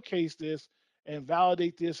showcase this and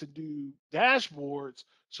validate this and do dashboards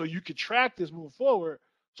so you could track this moving forward.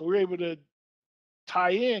 So we're able to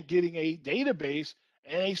tie in getting a database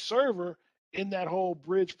and a server in that whole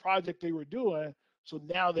bridge project they were doing. So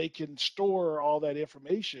now they can store all that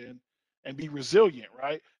information and be resilient,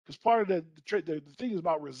 right? Because part of the thing is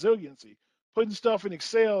about resiliency. Putting stuff in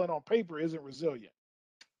Excel and on paper isn't resilient.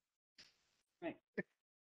 Right.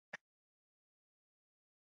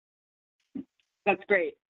 That's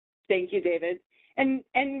great. Thank you, David. And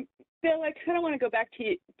Bill, I kind of want to go back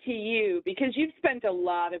to you because you've spent a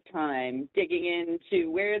lot of time digging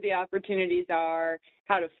into where the opportunities are,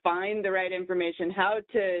 how to find the right information, how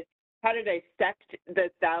to dissect the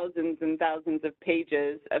thousands and thousands of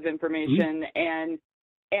pages of information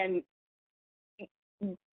and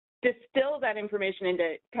distill that information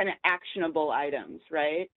into kind of actionable items,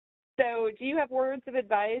 right? So do you have words of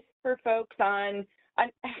advice for folks on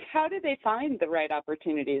how do they find the right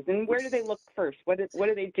opportunities and where do they look first? What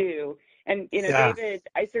do they do? And, you know, Yeah. David,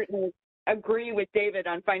 I certainly agree with David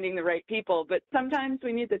on finding the right people, but sometimes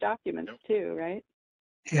we need the documents too, right?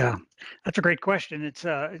 Yeah, that's a great question. It's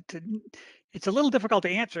a little difficult to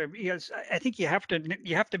answer because I think you have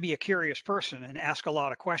to be a curious person and ask a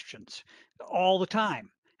lot of questions all the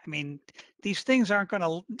time. I mean, these things aren't going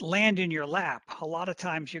to land in your lap. A lot of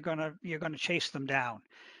times you're gonna chase them down.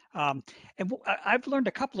 And I've learned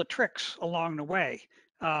a couple of tricks along the way.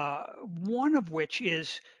 One of which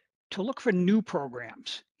is to look for new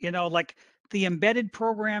programs. You know, like the embedded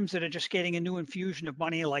programs that are just getting a new infusion of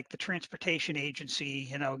money, like the transportation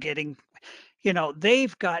agency,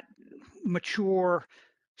 they've got mature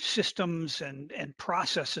systems and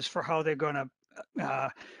processes for how they're going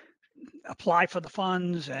to apply for the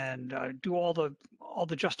funds and do all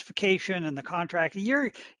the justification and the contract.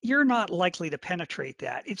 You're not likely to penetrate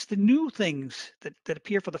that. It's the new things that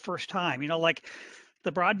appear for the first time. You know, like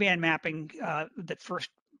the broadband mapping that first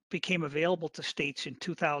became available to states in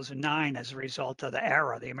 2009 as a result of the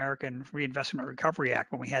ARRA, the American Reinvestment Recovery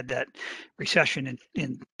Act, when we had that recession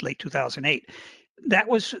in late 2008. That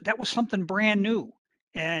was something brand new,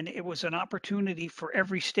 and it was an opportunity for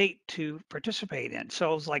every state to participate in.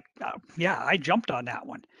 So it was like, yeah, I jumped on that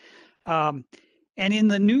one. And in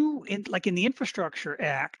the Infrastructure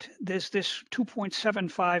Act, there's this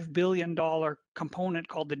 $2.75 billion component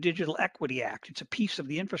called the Digital Equity Act. It's a piece of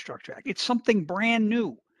the Infrastructure Act. It's something brand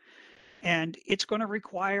new. And it's going to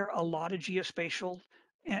require a lot of geospatial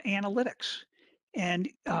analytics. And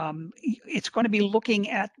it's going to be looking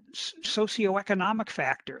at socioeconomic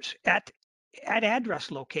factors, at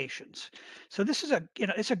address locations. So this is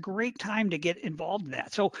it's a great time to get involved in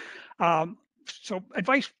that. So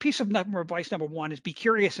advice number one is be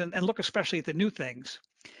curious and look especially at the new things.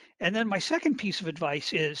 And then my second piece of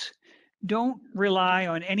advice is don't rely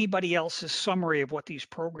on anybody else's summary of what these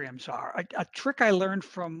programs are. A trick I learned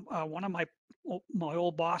from one of my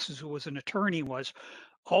old bosses who was an attorney was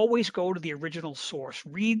always go to the original source,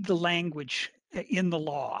 read the language in the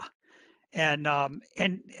law. And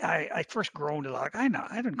I first groaned a lot. I know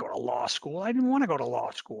I didn't go to law school. I didn't want to go to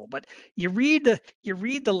law school. But you read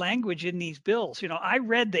the language in these bills. You know, I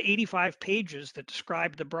read the 85 pages that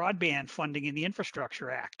describe the broadband funding in the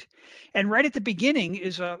Infrastructure Act, and right at the beginning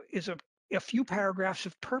is a few paragraphs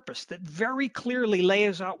of purpose that very clearly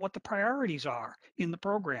lays out what the priorities are in the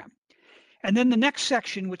program. And then the next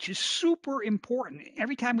section, which is super important,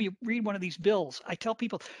 every time we read one of these bills, I tell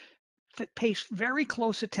people that pay very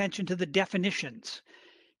close attention to the definitions,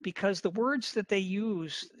 because the words that they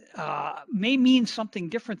use may mean something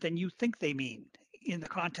different than you think they mean in the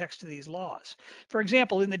context of these laws. For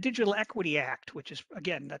example, in the Digital Equity Act, which is,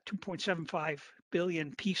 again, that $2.75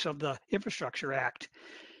 billion piece of the Infrastructure Act,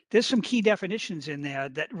 there's some key definitions in there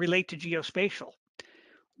that relate to geospatial.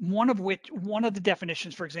 One of the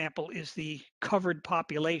definitions, for example, is the covered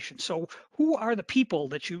population. So who are the people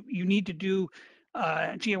that you need to do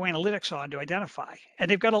geoanalytics on to identify?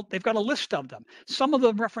 And they've got a list of them. Some of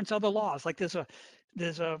them reference other laws, like there's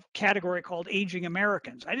a category called aging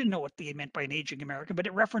Americans. I didn't know what they meant by an aging American, but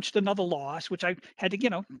it referenced another law, which I had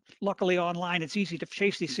to, luckily online, it's easy to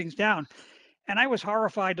chase these things down. And I was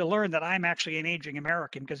horrified to learn that I'm actually an aging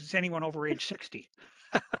American because it's anyone over age 60.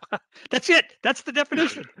 That's it. That's the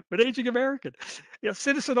definition of an aging American.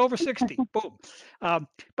 Citizen over 60. Boom.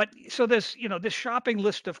 But so there's, this shopping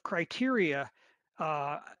list of criteria.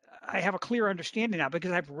 I have a clear understanding now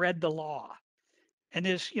because I've read the law. And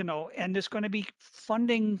there's going to be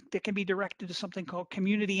funding that can be directed to something called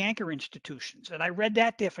community anchor institutions. And I read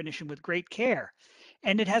that definition with great care.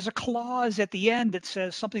 And it has a clause at the end that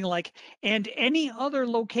says something like, and any other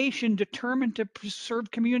location determined to serve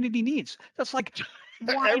community needs. That's like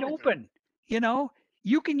wide open,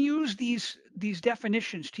 you can use these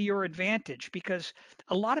definitions to your advantage, because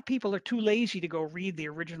a lot of people are too lazy to go read the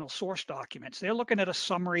original source documents. They're looking at a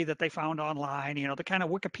summary that they found online, the kind of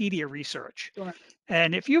Wikipedia research. Sure.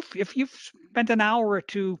 And if you've spent an hour or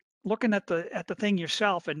two looking at the thing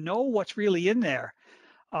yourself and know what's really in there,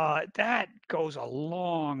 that goes a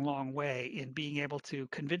long, long way in being able to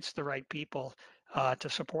convince the right people to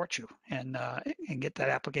support you and get that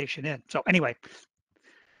application in. So anyway,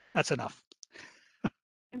 that's enough.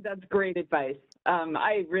 That's great advice.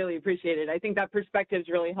 I really appreciate it. I think that perspective is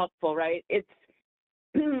really helpful, right? It's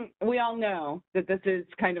we all know that this is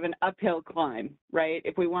kind of an uphill climb, right?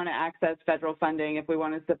 If we want to access federal funding, if we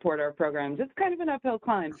want to support our programs, it's kind of an uphill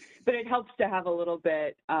climb, but it helps to have a little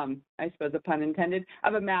bit, I suppose a pun intended,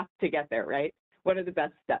 of a map to get there, right? What are the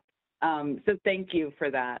best steps? So thank you for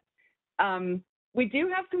that. We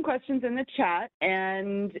do have some questions in the chat,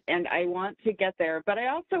 and I want to get there, but I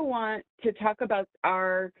also want to talk about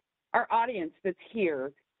our audience that's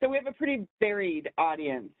here. So we have a pretty varied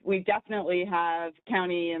audience. We definitely have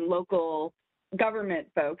county and local government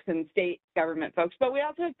folks and state government folks, but we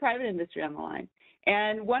also have private industry on the line.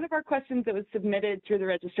 And one of our questions that was submitted through the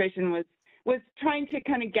registration was trying to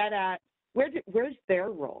kind of get at where's their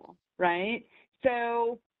role, right?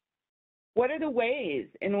 So what are the ways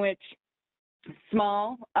in which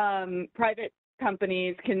small private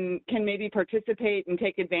companies can maybe participate and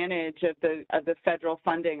take advantage of the federal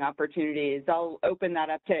funding opportunities? I'll open that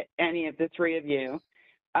up to any of the three of you.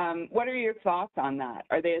 What are your thoughts on that?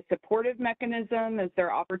 Are they a supportive mechanism? Is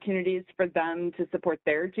there opportunities for them to support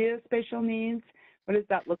their geospatial needs? What does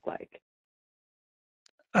that look like?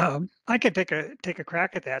 I could take a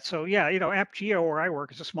crack at that. So yeah, AppGeo, where I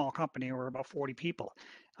work, is a small company. We're about 40 people.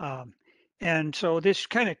 And so there's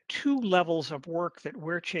kind of two levels of work that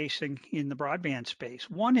we're chasing in the broadband space.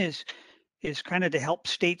 One is kind of to help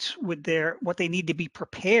states with what they need to be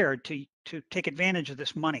prepared to take advantage of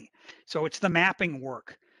this money. So it's the mapping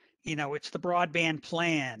work, it's the broadband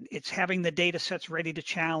plan, it's having the data sets ready to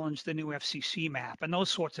challenge the new FCC map and those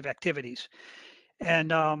sorts of activities. And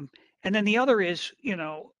then the other is,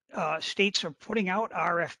 states are putting out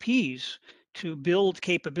RFPs to build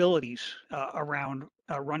capabilities around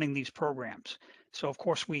running these programs. So of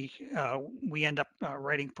course we end up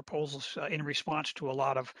writing proposals in response to a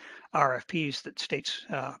lot of RFPs that states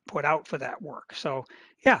put out for that work. So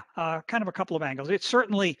yeah, kind of a couple of angles. It's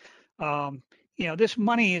certainly, this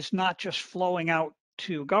money is not just flowing out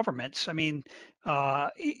to governments. I mean,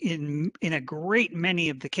 in a great many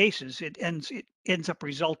of the cases, it ends up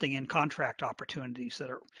resulting in contract opportunities that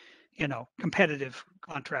are, competitive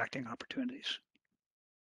contracting opportunities.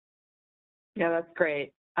 Yeah, that's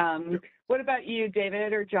great. What about you,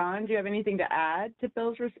 David or John? Do you have anything to add to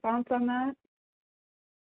Bill's response on that?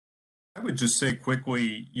 I would just say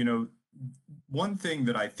quickly, one thing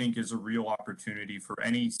that I think is a real opportunity for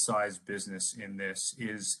any size business in this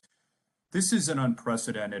is an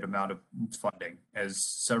unprecedented amount of funding, as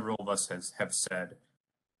several of us have said.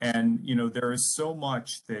 And, there is so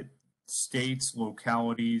much that states,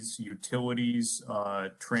 localities, utilities,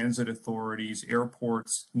 transit authorities,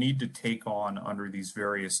 airports need to take on under these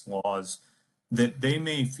various laws that they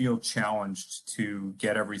may feel challenged to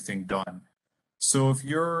get everything done. So if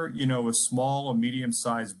you're, a small or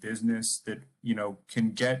medium-sized business that,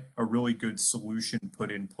 can get a really good solution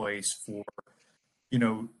put in place for,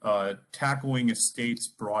 tackling a state's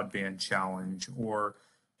broadband challenge, or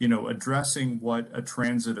addressing what a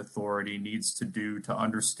transit authority needs to do to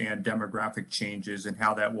understand demographic changes and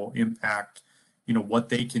how that will impact, what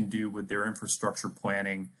they can do with their infrastructure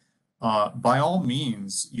planning. By all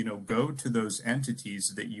means, go to those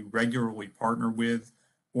entities that you regularly partner with,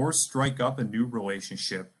 or strike up a new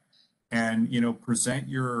relationship and, present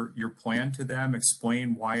your plan to them,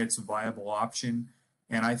 explain why it's a viable option.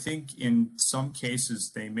 And I think in some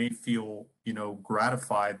cases, they may feel,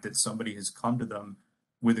 gratified that somebody has come to them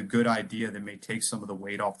with a good idea that may take some of the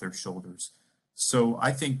weight off their shoulders. So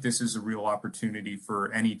I think this is a real opportunity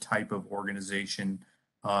for any type of organization,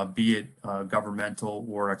 be it governmental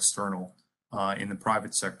or external, in the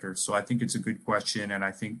private sector. So I think it's a good question, and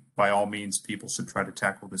I think by all means, people should try to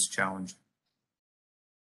tackle this challenge.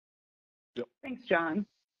 Yep. Thanks, John.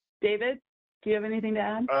 David, do you have anything to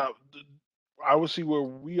add? I would see where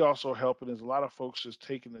we also help, and there's a lot of folks just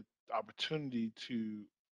taking the opportunity to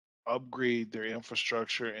upgrade their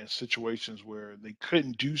infrastructure in situations where they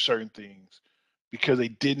couldn't do certain things because they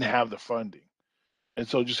didn't have the funding. And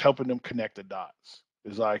so just helping them connect the dots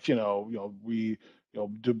is like, helping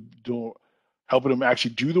them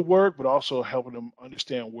actually do the work, but also helping them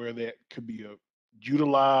understand where that could be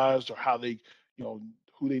utilized, or how they,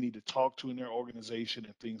 who they need to talk to in their organization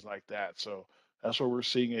and things like that. So That's where we're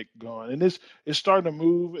seeing it going. And this is starting to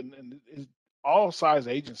move, and all size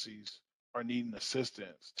agencies are needing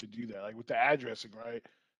assistance to do that. Like with the addressing, right?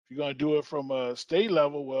 If you're going to do it from a state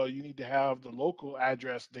level, well, you need to have the local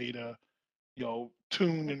address data,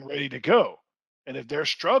 tuned and ready to go. And if they're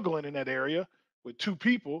struggling in that area with 2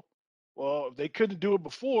 people, well, if they couldn't do it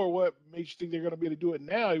before, what makes you think they're going to be able to do it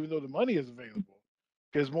now, even though the money is available?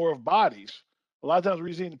 Because more of bodies. A lot of times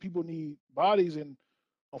we're seeing people need bodies, and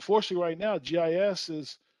unfortunately, right now, GIS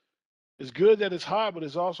is good that it's hot, but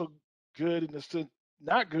it's also good in the sense,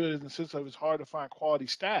 not good in the sense of it's hard to find quality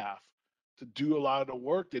staff to do a lot of the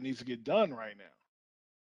work that needs to get done right now.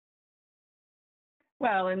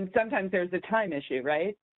 Well, and sometimes there's a time issue,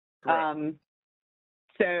 right? Correct.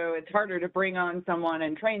 So it's harder to bring on someone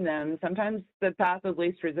and train them. Sometimes the path of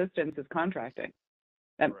least resistance is contracting.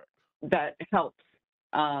 That helps.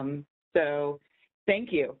 So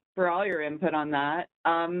thank you for all your input on that.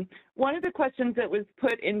 One of the questions that was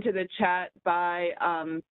put into the chat by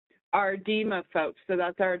our DEMA folks, so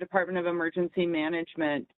that's our Department of Emergency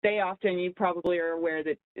Management, they often, you probably are aware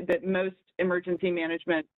that most emergency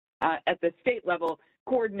management at the state level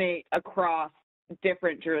coordinate across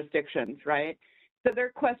different jurisdictions, right? So their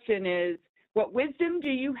question is, what wisdom do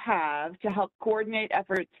you have to help coordinate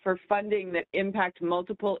efforts for funding that impact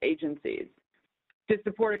multiple agencies to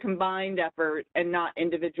support a combined effort and not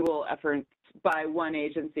individual efforts by one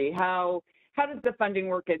agency? How does the funding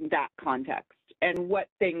work in that context, and what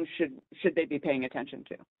things should they be paying attention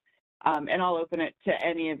to? And I'll open it to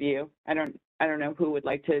any of you. I don't know who would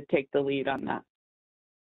like to take the lead on that.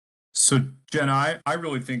 So, Jenna, I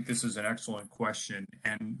really think this is an excellent question.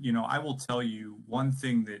 And, I will tell you one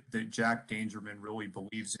thing that Jack Dangerman really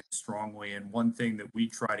believes in strongly, and one thing that we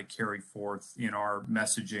try to carry forth in our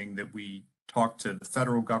messaging that we talk to the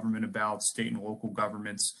federal government about, state and local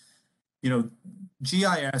governments.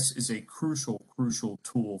 GIS is a crucial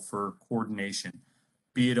tool for coordination,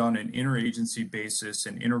 be it on an interagency basis,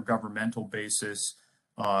 an intergovernmental basis,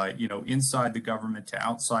 inside the government to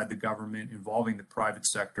outside the government, involving the private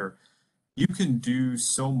sector. You can do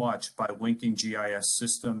so much by linking GIS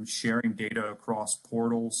systems, sharing data across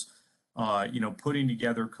portals, putting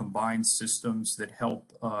together combined systems that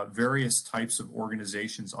help various types of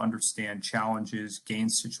organizations understand challenges, gain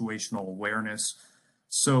situational awareness.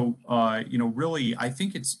 So, really, I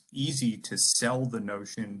think it's easy to sell the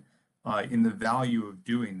notion in the value of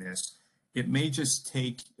doing this. It may just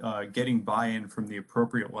take getting buy-in from the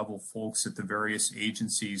appropriate level folks at the various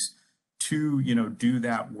agencies to, do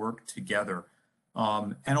that work together.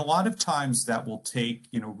 And a lot of times that will take,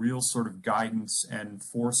 real sort of guidance and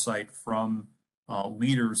foresight from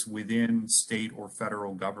leaders within state or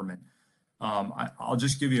federal government. I'll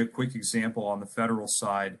just give you a quick example on the federal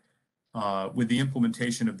side. With the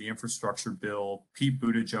implementation of the infrastructure bill, Pete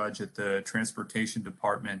Buttigieg at the Transportation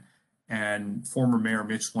Department and former Mayor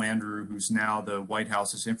Mitch Landrieu, who's now the White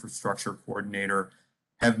House's infrastructure coordinator,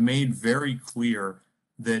 have made very clear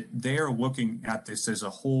that they are looking at this as a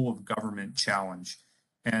whole of government challenge.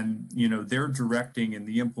 And, they're directing in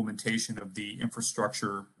the implementation of the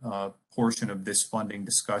infrastructure portion of this funding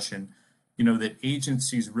discussion, that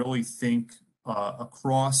agencies really think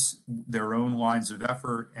across their own lines of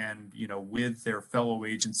effort and, with their fellow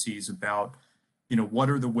agencies about, what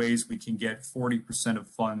are the ways we can get 40% of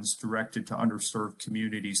funds directed to underserved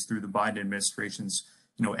communities through the Biden administration's,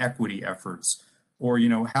 equity efforts? Or,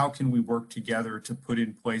 how can we work together to put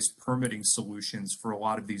in place permitting solutions for a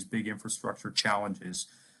lot of these big infrastructure challenges?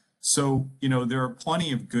 So, there are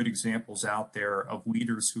plenty of good examples out there of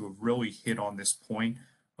leaders who have really hit on this point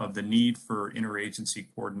of the need for interagency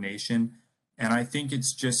coordination. And I think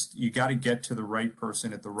it's just, you got to get to the right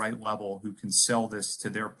person at the right level who can sell this to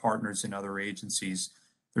their partners in other agencies.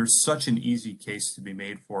 There's such an easy case to be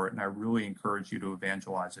made for it, and I really encourage you to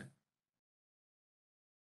evangelize it.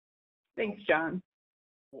 Thanks, John.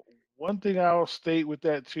 One thing I'll state with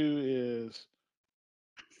that too is,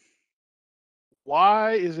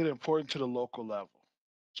 why is it important to the local level?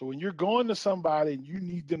 So when you're going to somebody and you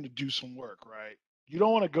need them to do some work, right? You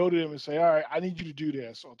don't want to go to them and say, all right, I need you to do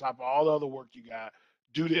this on top of all the other work you got.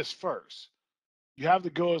 Do this first. You have to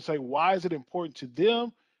go and say, why is it important to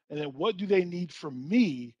them? And then what do they need from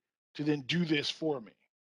me to then do this for me?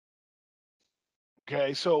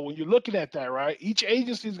 Okay, so when you're looking at that, right, each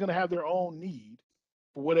agency is going to have their own need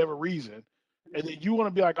for whatever reason. And then you want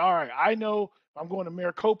to be like, all right, I know if I'm going to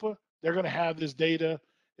Maricopa, they're going to have this data.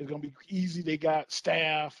 It's going to be easy. They got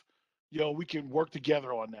staff. We can work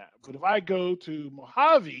together on that. But if I go to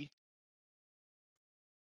Mojave,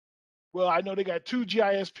 well, I know they got 2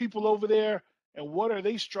 GIS people over there. And what are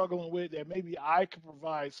they struggling with that maybe I could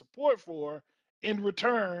provide support for in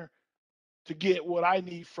return to get what I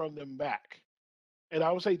need from them back. And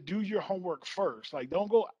I would say, do your homework first. Like, don't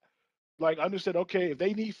go, like, understand, okay, if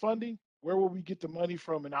they need funding, where will we get the money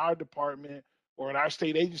from in our department or in our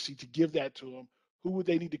state agency to give that to them? Who would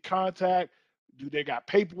they need to contact? Do they got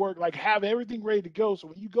paperwork? Like, have everything ready to go. So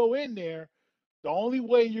when you go in there, the only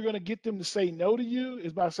way you're going to get them to say no to you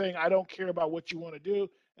is by saying, I don't care about what you want to do,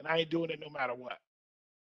 and I ain't doing it no matter what.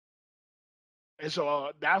 And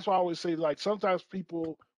so that's why I always say, like, sometimes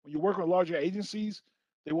people, when you're working with larger agencies,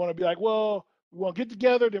 they want to be like, well, we want to get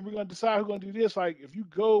together, then we're going to decide who's going to do this. Like, if you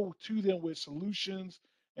go to them with solutions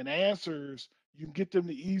and answers, you can get them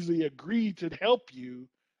to easily agree to help you.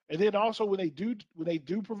 And then also when they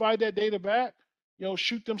do provide that data back,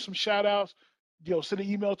 shoot them some shout outs, send an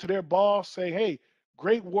email to their boss, say, hey,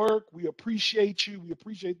 great work. We appreciate you. We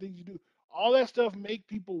appreciate things you do. All that stuff make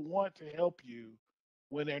people want to help you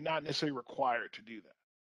when they're not necessarily required to do that.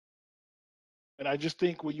 And I just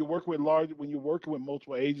think when you're working with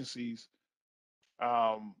multiple agencies,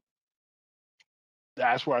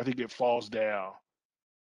 that's where I think it falls down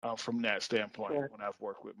from that standpoint. Sure. When I've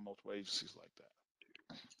worked with multiple agencies like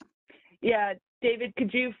that. Yeah, David,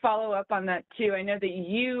 could you follow up on that too? I know that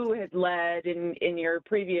you had led in your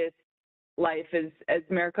previous life as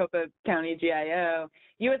Maricopa County GIO,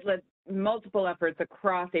 you had led multiple efforts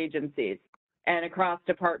across agencies and across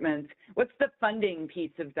departments. What's the funding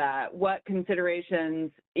piece of that? What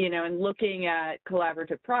considerations, in looking at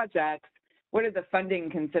collaborative projects, what are the funding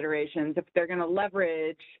considerations? If they're going to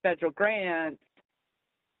leverage federal grants,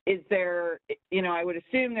 is there, I would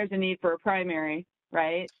assume there's a need for a primary,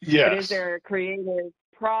 right? Yes. But is there a creative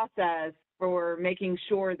process for making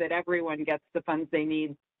sure that everyone gets the funds they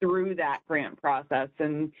need through that grant process?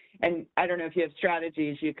 And I don't know if you have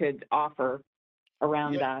strategies you could offer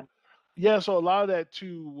around that. Yeah, so a lot of that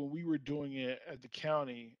too, when we were doing it at the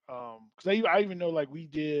county, because I even know, like, we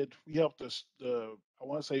helped us, I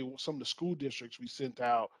want to say some of the school districts, we sent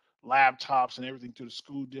out laptops and everything to the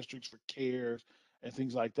school districts for cares and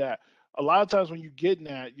things like that. A lot of times when you're getting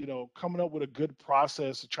that, coming up with a good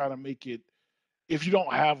process to try to make it, if you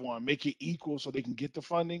don't have one, make it equal so they can get the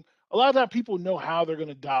funding. A lot of time people know how they're going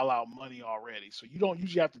to dial out money already, so you don't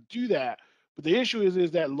usually have to do that. But the issue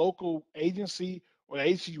is that local agency or the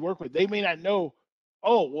agency you work with, they may not know,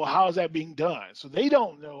 oh, well, how is that being done? So they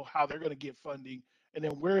don't know how they're going to get funding, and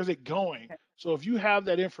then where is it going? So if you have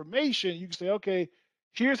that information, you can say, okay,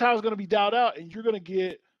 here's how it's going to be dialed out, and you're going to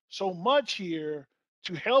get so much here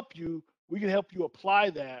to help you. We can help you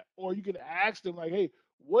apply that, or you can ask them, like, hey,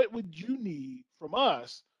 what would you need from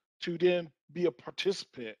us to then be a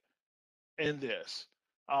participant in this?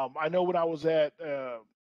 I know when I was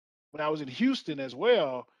in Houston as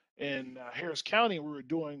well, in Harris County, we were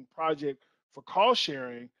doing project for call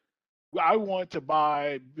sharing. I wanted to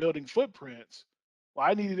buy building footprints. Well,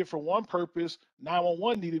 I needed it for one purpose.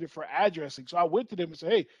 911 needed it for addressing. So I went to them and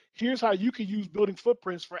said, hey, here's how you can use building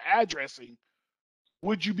footprints for addressing.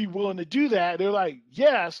 Would you be willing to do that? They're like,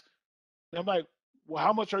 yes. And I'm like, well,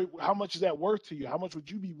 how much is that worth to you? How much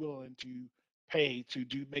would you be willing to pay to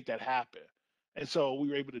make that happen? And so we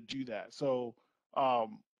were able to do that. So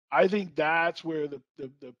I think that's where the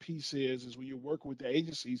piece is when you're working with the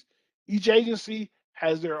agencies. Each agency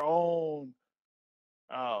has their own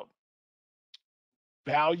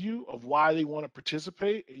value of why they want to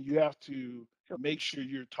participate, and you have to make sure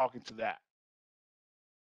you're talking to that.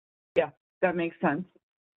 Yeah, that makes sense.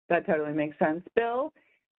 That totally makes sense. Bill,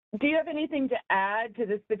 do you have anything to add to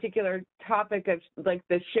this particular topic of, like,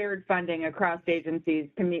 the shared funding across agencies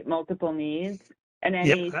to meet multiple needs and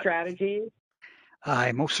any strategies?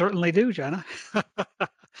 I most certainly do, Jenna.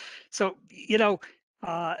 So,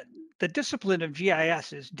 the discipline of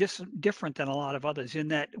GIS is different than a lot of others in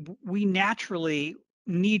that we naturally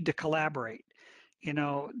need to collaborate.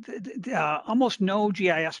 Almost no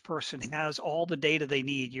GIS person has all the data they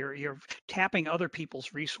need. You're tapping other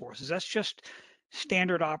people's resources. That's just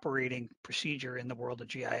standard operating procedure in the world of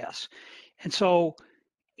GIS. And so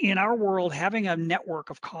in our world, having a network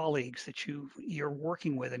of colleagues that you're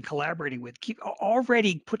working with and collaborating with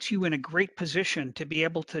already puts you in a great position to be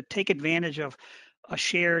able to take advantage of a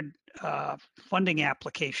shared funding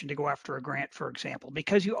application to go after a grant, for example,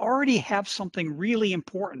 because you already have something really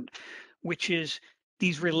important, which is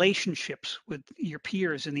these relationships with your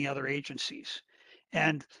peers in the other agencies.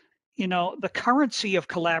 And, the currency of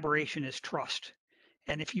collaboration is trust.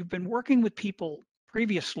 And if you've been working with people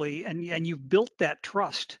previously and you've built that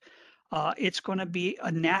trust, it's going to be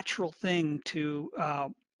a natural thing to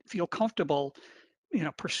feel comfortable,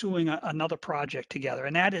 pursuing another project together.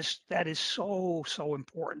 And that is so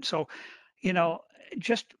important. So,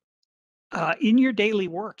 just in your daily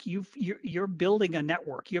work, you're building a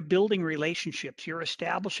network, you're building relationships, you're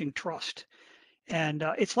establishing trust, and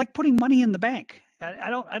it's like putting money in the bank. I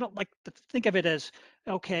don't like to think of it as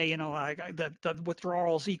okay, the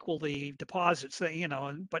withdrawals equal the deposits,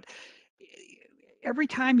 but every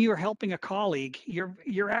time you're helping a colleague,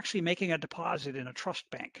 you're actually making a deposit in a trust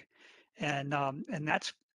bank, and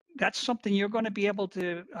that's something you're going to be able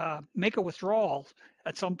to make a withdrawal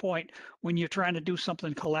at some point when you're trying to do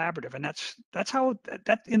something collaborative, and that's how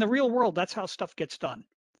that in the real world, that's how stuff gets done.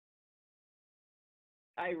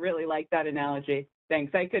 I really like that analogy.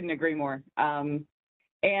 Thanks. I couldn't agree more.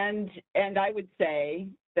 And I would say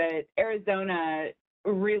that Arizona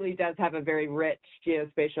really does have a very rich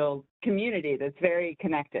geospatial community that's very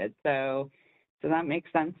connected. So that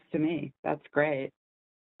makes sense to me. That's great.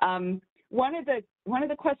 One of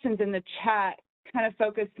the questions in the chat kind of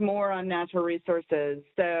focused more on natural resources.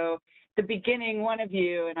 So the beginning, one of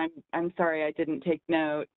you, and I'm sorry I didn't take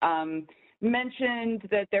note, mentioned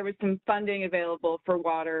that there was some funding available for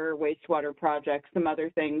water, wastewater projects, some other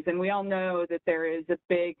things, and we all know that there is a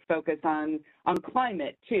big focus on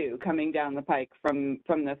climate too, coming down the pike from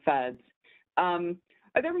the feds.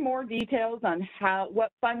 Are there more details on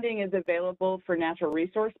what funding is available for natural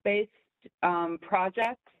resource-based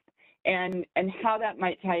projects and how that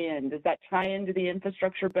might tie in? Does that tie into the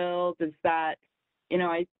infrastructure bill? Does that,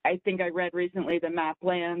 I think I read recently the Map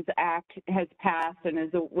Lands Act has passed and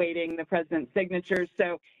is awaiting the president's signature.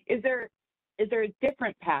 So is there a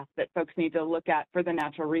different path that folks need to look at for the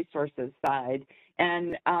natural resources side?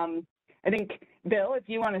 And I think, Bill, if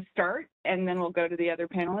you want to start, and then we'll go to the other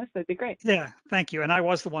panelists, that'd be great. Yeah, thank you. And I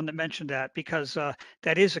was the one that mentioned that because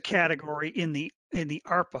that is a category in the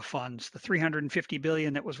ARPA funds, the $350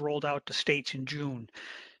 billion that was rolled out to states in June.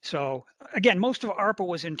 So again, most of ARPA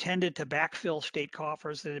was intended to backfill state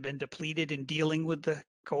coffers that had been depleted in dealing with the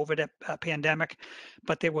COVID pandemic,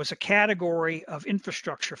 but there was a category of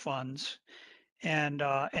infrastructure funds, and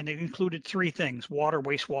it included three things: water,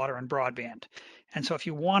 wastewater, and broadband. And so if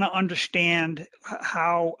you want to understand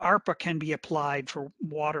how ARPA can be applied for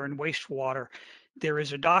water and wastewater, there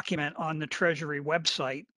is a document on the Treasury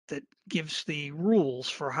website that gives the rules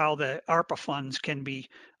for how the ARPA funds can be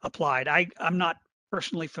applied. I'm not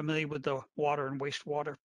personally familiar with the water and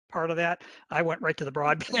wastewater part of that. I went right to the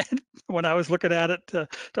broadband when I was looking at it to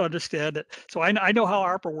understand it. So I know how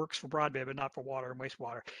ARPA works for broadband, but not for water and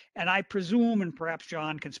wastewater. And I presume, and perhaps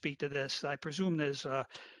John can speak to this, I presume there's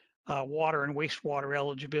water and wastewater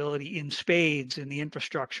eligibility in spades in the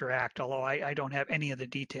Infrastructure Act, although I don't have any of the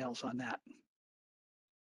details on that.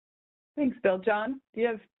 Thanks, Bill. John, do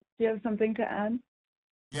you have something to add?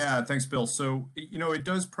 Yeah, thanks, Bill. So, it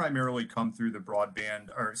does primarily come through the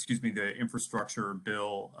the infrastructure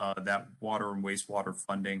bill, that water and wastewater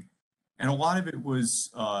funding. And a lot of it was,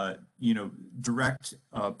 direct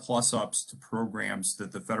plus ups to programs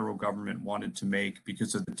that the federal government wanted to make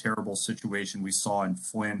because of the terrible situation we saw in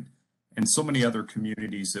Flint and so many other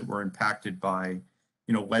communities that were impacted by,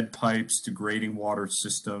 lead pipes, degrading water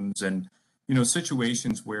systems, and,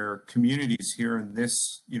 situations where communities here in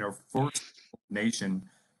this, first nation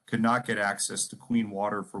could not get access to clean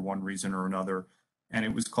water for one reason or another. And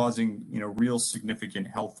it was causing, real significant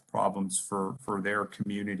health problems for their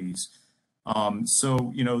communities.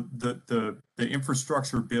 So, the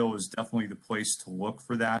infrastructure bill is definitely the place to look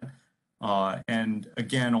for that. And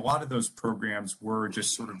again, a lot of those programs were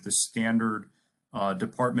just sort of the standard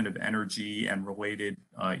Department of Energy and related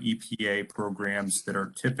EPA programs that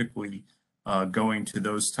are typically going to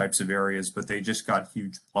those types of areas, but they just got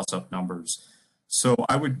huge plus-up numbers. So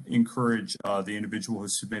I would encourage the individual who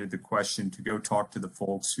submitted the question to go talk to the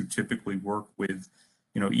folks who typically work with,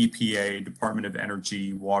 EPA, Department of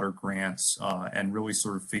Energy, water grants, and really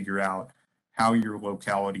sort of figure out how your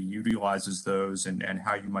locality utilizes those and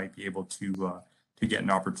how you might be able to get an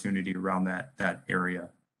opportunity around that area.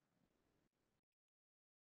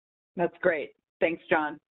 That's great. Thanks,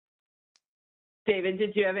 John. David,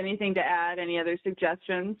 did you have anything to add? Any other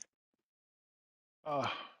suggestions?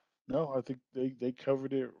 No, I think they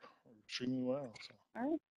covered it extremely well. So. All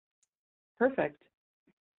right. Perfect.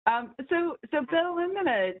 So Bill, I'm going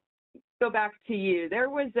to go back to you. There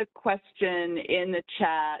was a question in the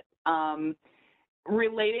chat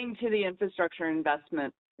relating to the Infrastructure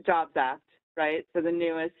Investment Jobs Act, right? So the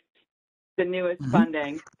newest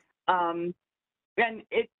funding. And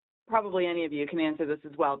it probably any of you can answer this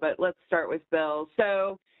as well, but let's start with Bill.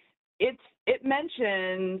 So it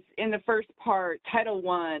mentions in the first part Title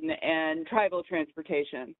I and tribal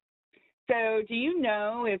transportation. So do you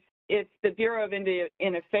know if the Bureau of Indian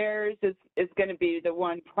Affairs is going to be the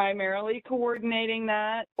one primarily coordinating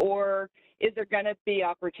that, or is there going to be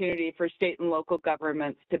opportunity for state and local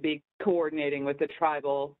governments to be coordinating with the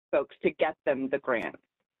tribal folks to get them the grants?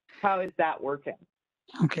 How is that working?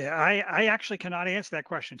 Okay, I actually cannot answer that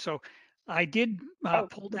question. So I did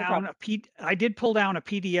pull down I did pull down a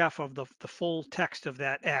PDF of the full text of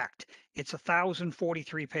that act. It's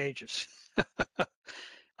 1,043 pages.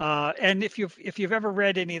 And if you've ever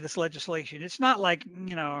read any of this legislation, it's not like,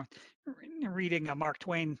 you know, reading a Mark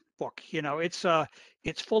Twain book. You know, it's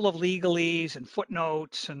full of legalese and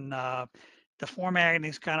footnotes, and the formatting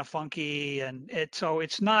is kind of funky, and so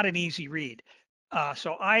it's not an easy read.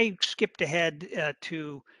 So I skipped ahead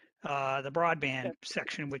to the broadband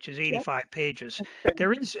section, which is 85 pages.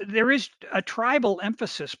 There is a tribal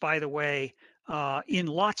emphasis, by the way, in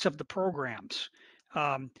lots of the programs.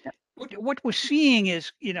 What we're seeing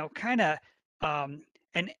is, you know, kind of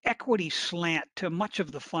an equity slant to much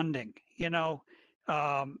of the funding. You know,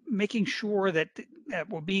 making sure that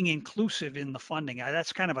we're being inclusive in the funding.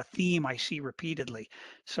 That's kind of a theme I see repeatedly.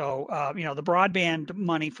 So, you know, the broadband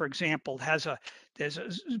money, for example, there's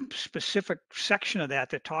a specific section of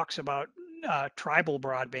that talks about tribal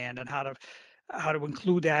broadband and how to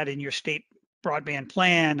include that in your state broadband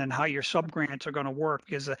plan and how your subgrants are going to work,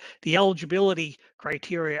 because the eligibility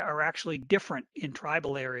criteria are actually different in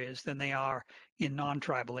tribal areas than they are in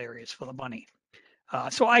non-tribal areas for the money.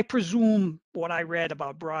 So I presume what I read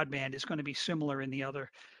about broadband is going to be similar in the other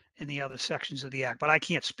sections of the act, but I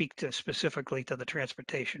can't speak specifically to the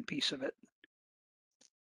transportation piece of it.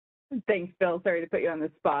 Thanks, Bill. Sorry to put you on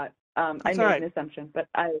the spot. I made an assumption, but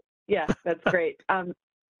yeah, that's great.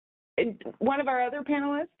 And one of our other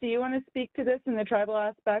panelists, do you want to speak to this in the tribal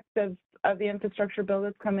aspect of the infrastructure bill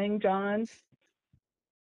that's coming, John?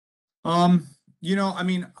 You know, I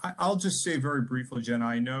mean, I'll just say very briefly, Jenna,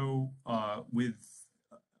 I know with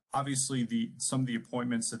obviously some of the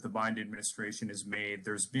appointments that the Biden administration has made,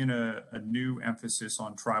 there's been a new emphasis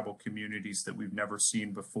on tribal communities that we've never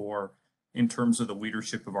seen before in terms of the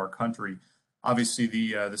leadership of our country. Obviously,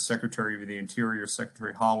 the Secretary of the Interior,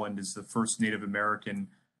 Secretary Holland, is the first Native American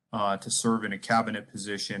to serve in a cabinet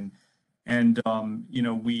position. And, you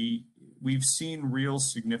know, we've seen real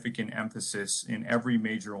significant emphasis in every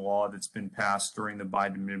major law that's been passed during the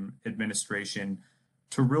Biden administration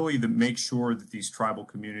to really make sure that these tribal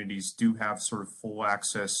communities do have sort of full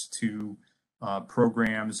access to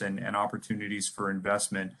programs and opportunities for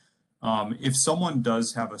investment. If someone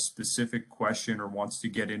does have a specific question or wants to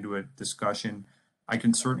get into a discussion, I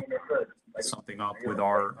can certainly set something up with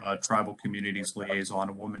our tribal communities liaison,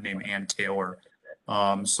 a woman named Ann Taylor.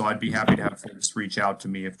 So I'd be happy to have folks reach out to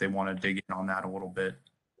me if they want to dig in on that a little bit.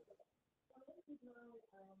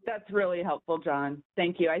 That's really helpful, John.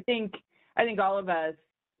 Thank you. I think all of us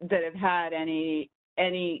that have had any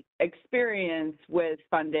experience with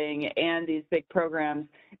funding and these big programs,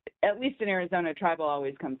 at least in Arizona, tribal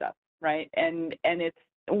always comes up, right? And it's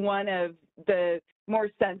one of the more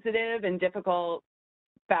sensitive and difficult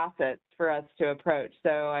facets for us to approach. So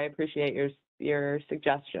I appreciate your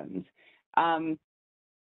suggestions. And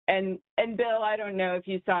Bill, I don't know if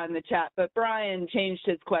you saw in the chat, but Brian changed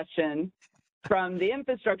his question from the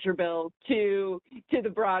infrastructure bill to the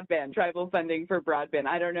broadband, tribal funding for broadband.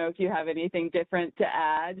 I don't know if you have anything different to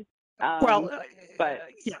add. But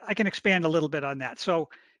yeah, I can expand a little bit on that. So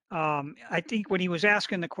I think when he was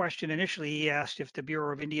asking the question initially, he asked if the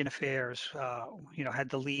Bureau of Indian Affairs, you know, had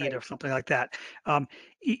the lead or something like that.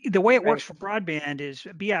 The way it works for broadband is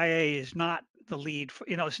BIA is not the lead.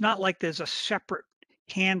 You know, it's not like there's a separate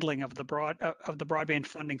handling of the broadband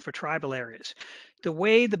funding for tribal areas. The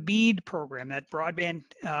way the BEAD program, that broadband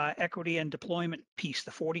equity and deployment piece,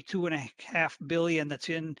 the $42.5 billion that's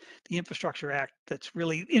in the Infrastructure Act, that's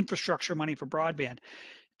really infrastructure money for broadband.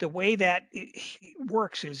 The way that it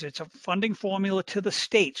works is it's a funding formula to the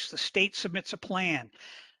states. The state submits a plan.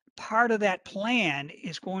 Part of that plan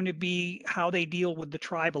is going to be how they deal with the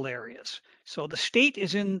tribal areas. So the state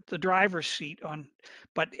is in the driver's seat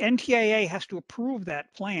but NTIA has to approve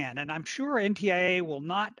that plan. And I'm sure NTIA will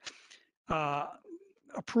not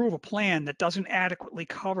approve a plan that doesn't adequately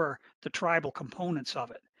cover the tribal components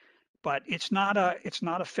of it. But it's not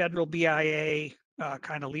a federal BIA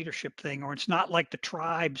kind of leadership thing, or it's not like the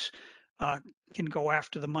tribes can go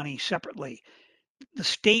after the money separately. The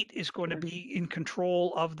state is going to be in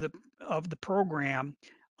control of the program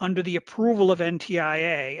under the approval of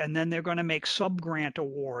NTIA, and then they're going to make subgrant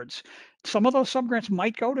awards. Some of those subgrants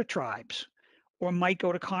might go to tribes or might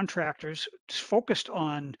go to contractors focused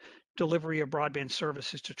on delivery of broadband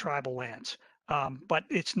services to tribal lands. But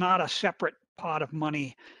it's not a separate pot of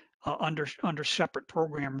money under separate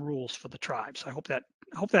program rules for the tribes. I hope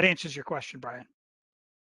that answers your question, Brian.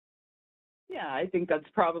 Yeah, I think that's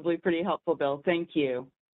probably pretty helpful, Bill. Thank you.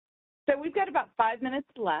 So we've got about 5 minutes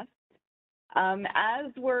left.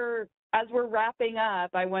 As we're wrapping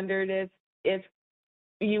up, I wondered if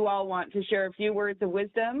you all want to share a few words of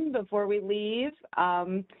wisdom before we leave.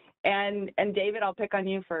 And David, I'll pick on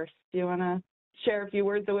you first. Do you want to share a few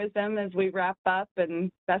words of wisdom as we wrap up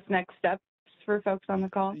and best next steps for folks on the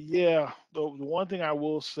call? Yeah, the one thing I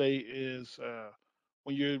will say is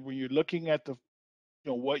when you're looking at the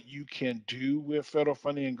what you can do with federal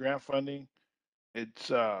funding and grant funding, it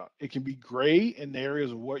can be great in the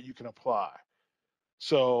areas of what you can apply.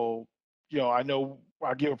 So, I know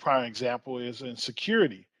I'll give a prime example is in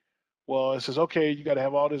security. Well, it says, okay, you got to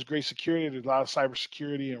have all this great security. There's a lot of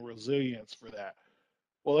cybersecurity and resilience for that.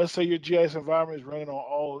 Well, let's say your GIS environment is running on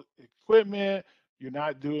all equipment. You're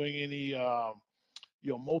not doing any,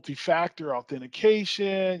 multi-factor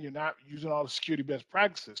authentication. You're not using all the security best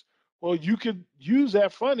practices. Well, you could use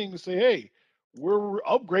that funding to say, hey, we're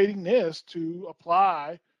upgrading this to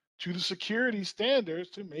apply to the security standards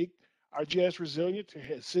to make our GIS resilient to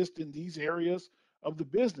assist in these areas of the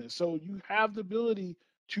business. So you have the ability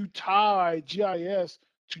to tie GIS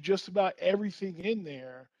to just about everything in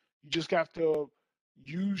there. You just have to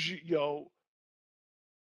use,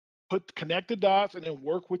 connect the dots and then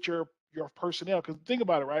work with your personnel. Because think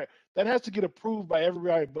about it, right? That has to get approved by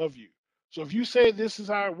everybody above you. So if you say this is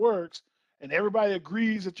how it works and everybody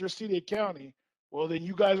agrees at your city or county, well, then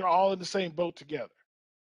you guys are all in the same boat together.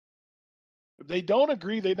 If they don't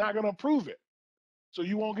agree, they're not going to approve it. So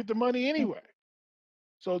you won't get the money anyway.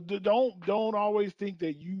 So don't always think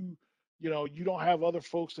that you don't have other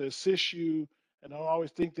folks to assist you, and don't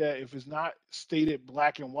always think that if it's not stated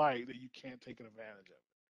black and white that you can't take an advantage of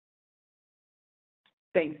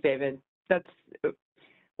it. Thanks, David. That's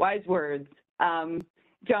wise words.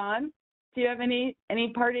 John, do you have any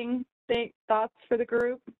parting thoughts for the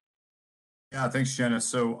group? Yeah, thanks, Jenna.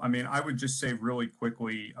 So, I mean, I would just say really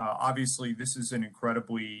quickly, obviously, this is an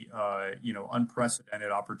incredibly,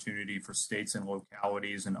 unprecedented opportunity for states and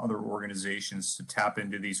localities and other organizations to tap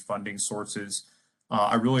into these funding sources.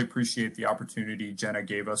 I really appreciate the opportunity Jenna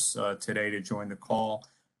gave us today to join the call.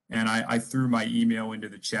 And I threw my email into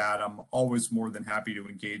the chat. I'm always more than happy to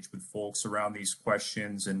engage with folks around these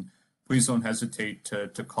questions. And please don't hesitate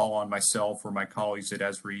to call on myself or my colleagues at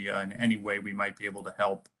Esri in any way we might be able to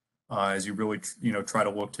help. As you really, try to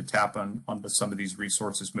look to tap onto some of these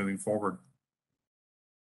resources moving forward.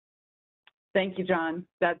 Thank you, John.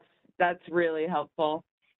 That's really helpful.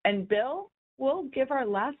 And Bill, we'll give our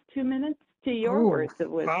last 2 minutes to your words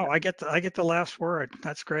of wisdom. Wow, I get the last word.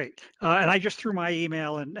 That's great. And I just threw my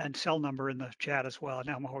email and cell number in the chat as well.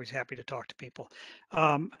 Now I'm always happy to talk to people.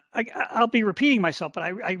 I'll be repeating myself, but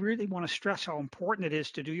I really want to stress how important it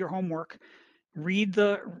is to do your homework. Read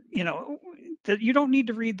you don't need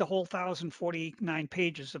to read the whole 1,049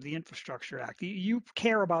 pages of the Infrastructure Act. You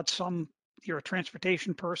care about you're a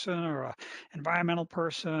transportation person or an environmental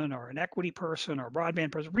person or an equity person or a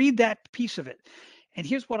broadband person. Read that piece of it. And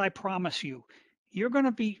here's what I promise you. You're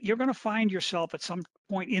going to find yourself at some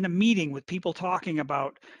point in a meeting with people talking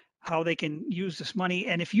about how they can use this money.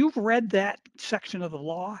 And if you've read that section of the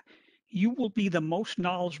law, you will be the most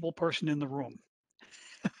knowledgeable person in the room.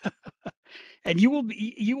 And you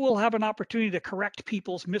will have an opportunity to correct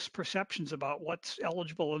people's misperceptions about what's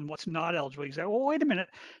eligible and what's not eligible. You say, well, wait a minute,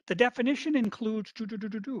 the definition includes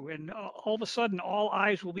and all of a sudden all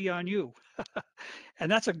eyes will be on you.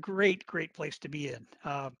 And that's a great place to be in.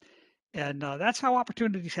 And that's how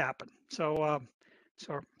opportunities happen. So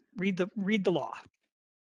read the law.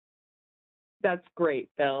 That's great,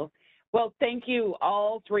 Bill. Well, thank you,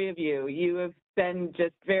 all three of you. You have been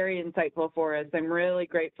just very insightful for us. I'm really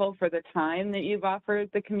grateful for the time that you've offered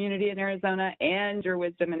the community in Arizona and your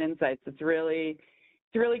wisdom and insights. It's really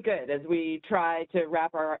good as we try to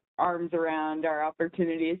wrap our arms around our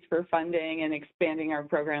opportunities for funding and expanding our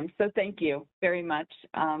programs. So thank you very much.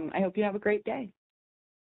 I hope you have a great day.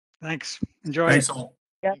 Thanks. Enjoy. Thanks all.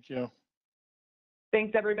 Yep. Thank you.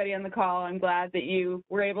 Thanks, everybody on the call. I'm glad that you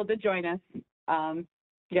were able to join us.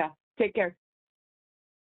 Take care.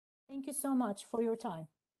 Thank you so much for your time.